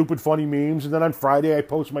post stupid funny memes, and then on Friday I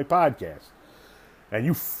post my podcast. And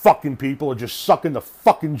you fucking people are just sucking the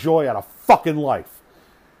fucking joy out of fucking life.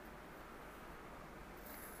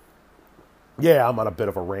 Yeah, I'm on a bit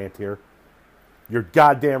of a rant here. You're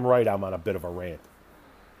goddamn right I'm on a bit of a rant.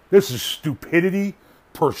 This is stupidity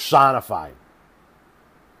personified.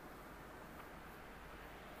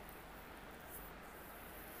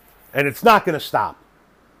 And it's not going to stop.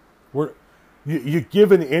 You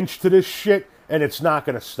give an inch to this shit, and it's not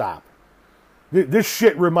going to stop. This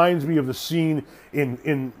shit reminds me of the scene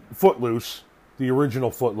in Footloose, the original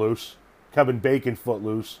Footloose, Kevin Bacon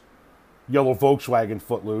Footloose, yellow Volkswagen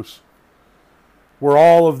Footloose, where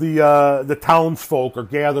all of the townsfolk are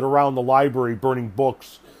gathered around the library burning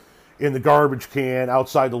books in the garbage can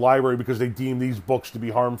outside the library because they deem these books to be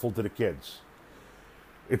harmful to the kids.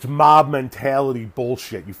 It's mob mentality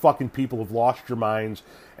bullshit. You fucking people have lost your minds,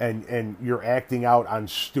 and you're acting out on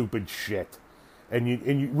stupid shit. And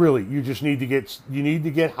you just need to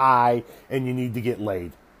get high, and you need to get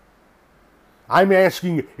laid. I'm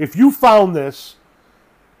asking you, if you found this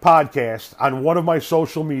podcast on one of my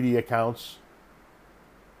social media accounts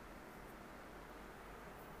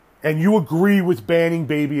and you agree with banning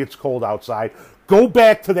Baby It's Cold Outside, go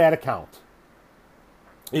back to that account.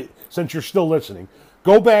 Since you're still listening,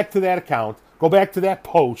 go back to that account, go back to that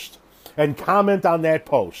post, and comment on that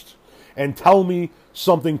post. And tell me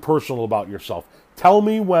something personal about yourself. Tell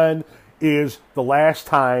me when is the last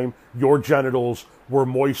time your genitals were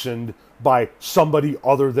moistened by somebody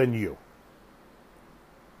other than you.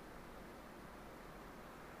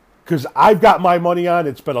 Because I've got my money on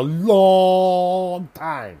it's been a long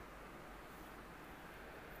time.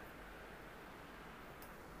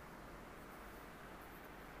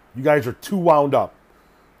 You guys are too wound up.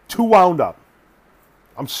 Too wound up.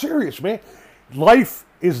 I'm serious, man. Life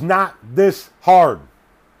is not this hard.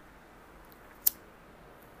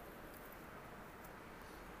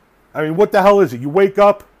 I mean, what the hell is it? You wake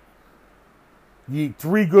up, you eat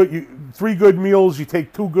three good meals, you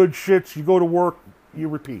take 2 good shits, you go to work, you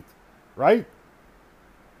repeat. Right?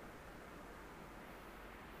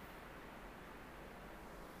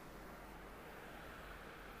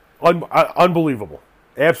 Unbelievable.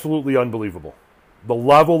 Absolutely unbelievable. The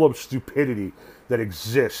level of stupidity that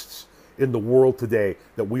exists in the world today,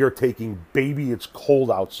 that we are taking Baby It's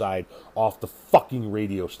Cold Outside off the fucking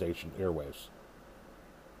radio station airwaves.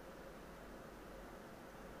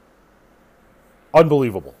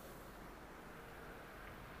 Unbelievable.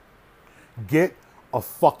 Get a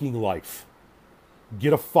fucking life.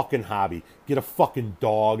 Get a fucking hobby. Get a fucking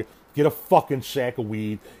dog. Get a fucking sack of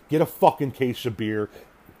weed. Get a fucking case of beer.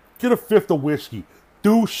 Get a 5th of whiskey.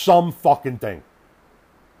 Do some fucking thing.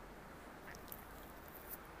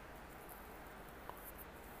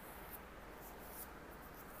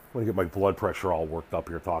 I'm going to get my blood pressure all worked up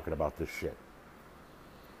here talking about this shit.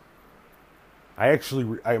 I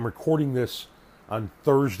am recording this on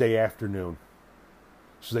Thursday afternoon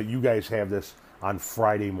so that you guys have this on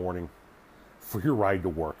Friday morning for your ride to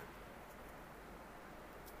work.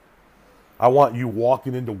 I want you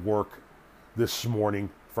walking into work this morning,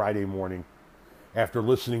 Friday morning, after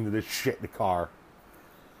listening to this shit in the car.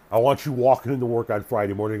 I want you walking into work on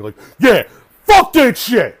Friday morning like, yeah, fuck that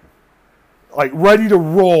shit! Like, ready to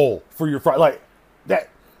roll for your Friday. Like, that.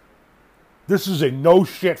 This is a no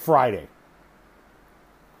shit Friday.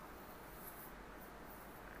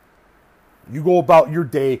 You go about your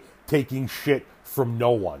day taking shit from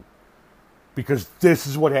no one. Because this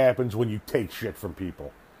is what happens when you take shit from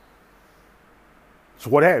people. So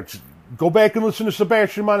what happens? Go back and listen to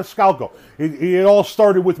Sebastian Maniscalco. It all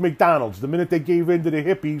started with McDonald's. The minute they gave in to the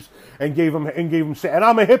hippies and gave them, and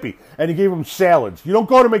I'm a hippie, and he gave them salads. You don't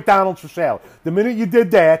go to McDonald's for salad. The minute you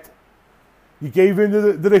did that, you gave in to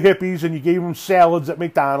the hippies and you gave them salads at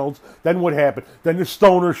McDonald's. Then what happened? Then the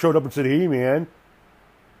stoner showed up and said, hey man,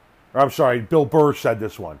 or I'm sorry, Bill Burr said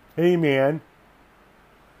this one. Hey man,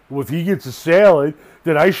 well, if he gets a salad,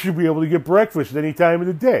 then I should be able to get breakfast any time of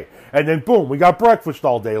the day. And then boom, we got breakfast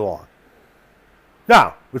all day long.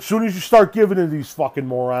 Now, as soon as you start giving to these fucking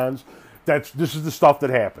morons, this is the stuff that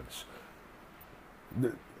happens.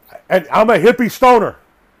 And I'm a hippie stoner.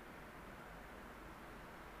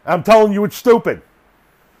 I'm telling you it's stupid.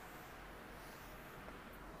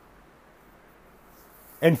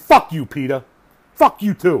 And fuck you, PETA. Fuck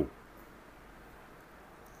you too.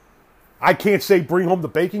 I can't say bring home the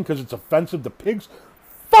bacon because it's offensive to pigs.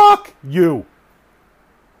 Fuck you.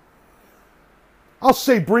 I'll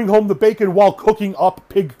say bring home the bacon while cooking up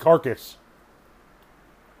pig carcass.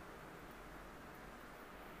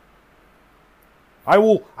 I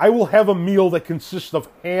will have a meal that consists of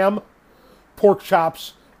ham, pork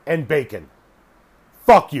chops, and bacon.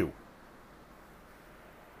 Fuck you.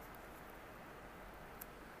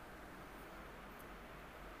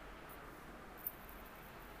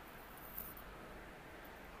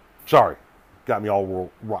 Sorry. Got me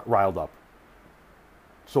all riled up.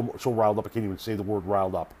 So riled up I can't even say the word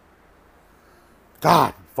riled up.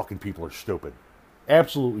 God, fucking people are stupid.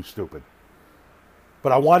 Absolutely stupid.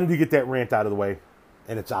 But I wanted to get that rant out of the way,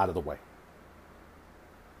 and it's out of the way.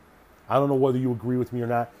 I don't know whether you agree with me or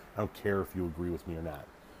not. I don't care if you agree with me or not.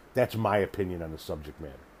 That's my opinion on the subject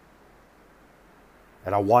matter.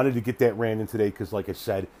 And I wanted to get that rant in today because, like I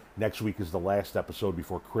said, next week is the last episode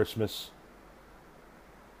before Christmas.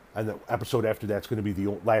 And the episode after that's going to be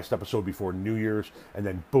the last episode before New Year's. And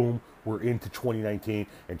then, boom, we're into 2019.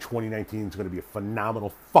 And 2019 is going to be a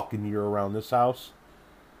phenomenal fucking year around this house.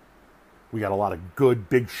 We got a lot of good,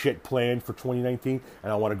 big shit planned for 2019.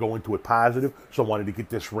 And I want to go into it positive. So I wanted to get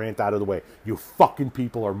this rant out of the way. You fucking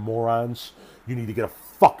people are morons. You need to get a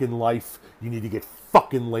fucking life. You need to get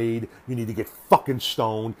fucking laid. You need to get fucking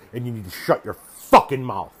stoned. And you need to shut your fucking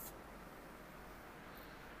mouth.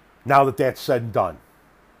 Now that that's said and done.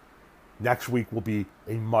 Next week will be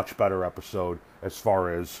a much better episode as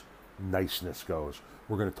far as niceness goes.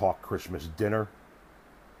 We're going to talk Christmas dinner.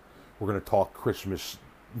 We're going to talk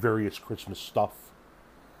various Christmas stuff.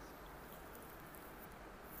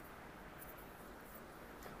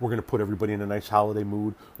 We're going to put everybody in a nice holiday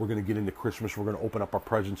mood. We're going to get into Christmas. We're going to open up our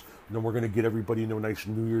presents. And then we're going to get everybody into a nice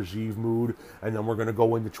New Year's Eve mood. And then we're going to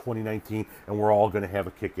go into 2019 and we're all going to have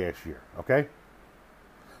a kick-ass year. Okay?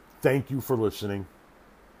 Thank you for listening.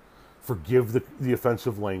 Forgive the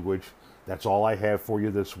offensive language. That's all I have for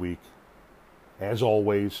you this week. As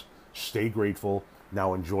always, stay grateful.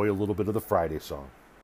 Now enjoy a little bit of the Friday song.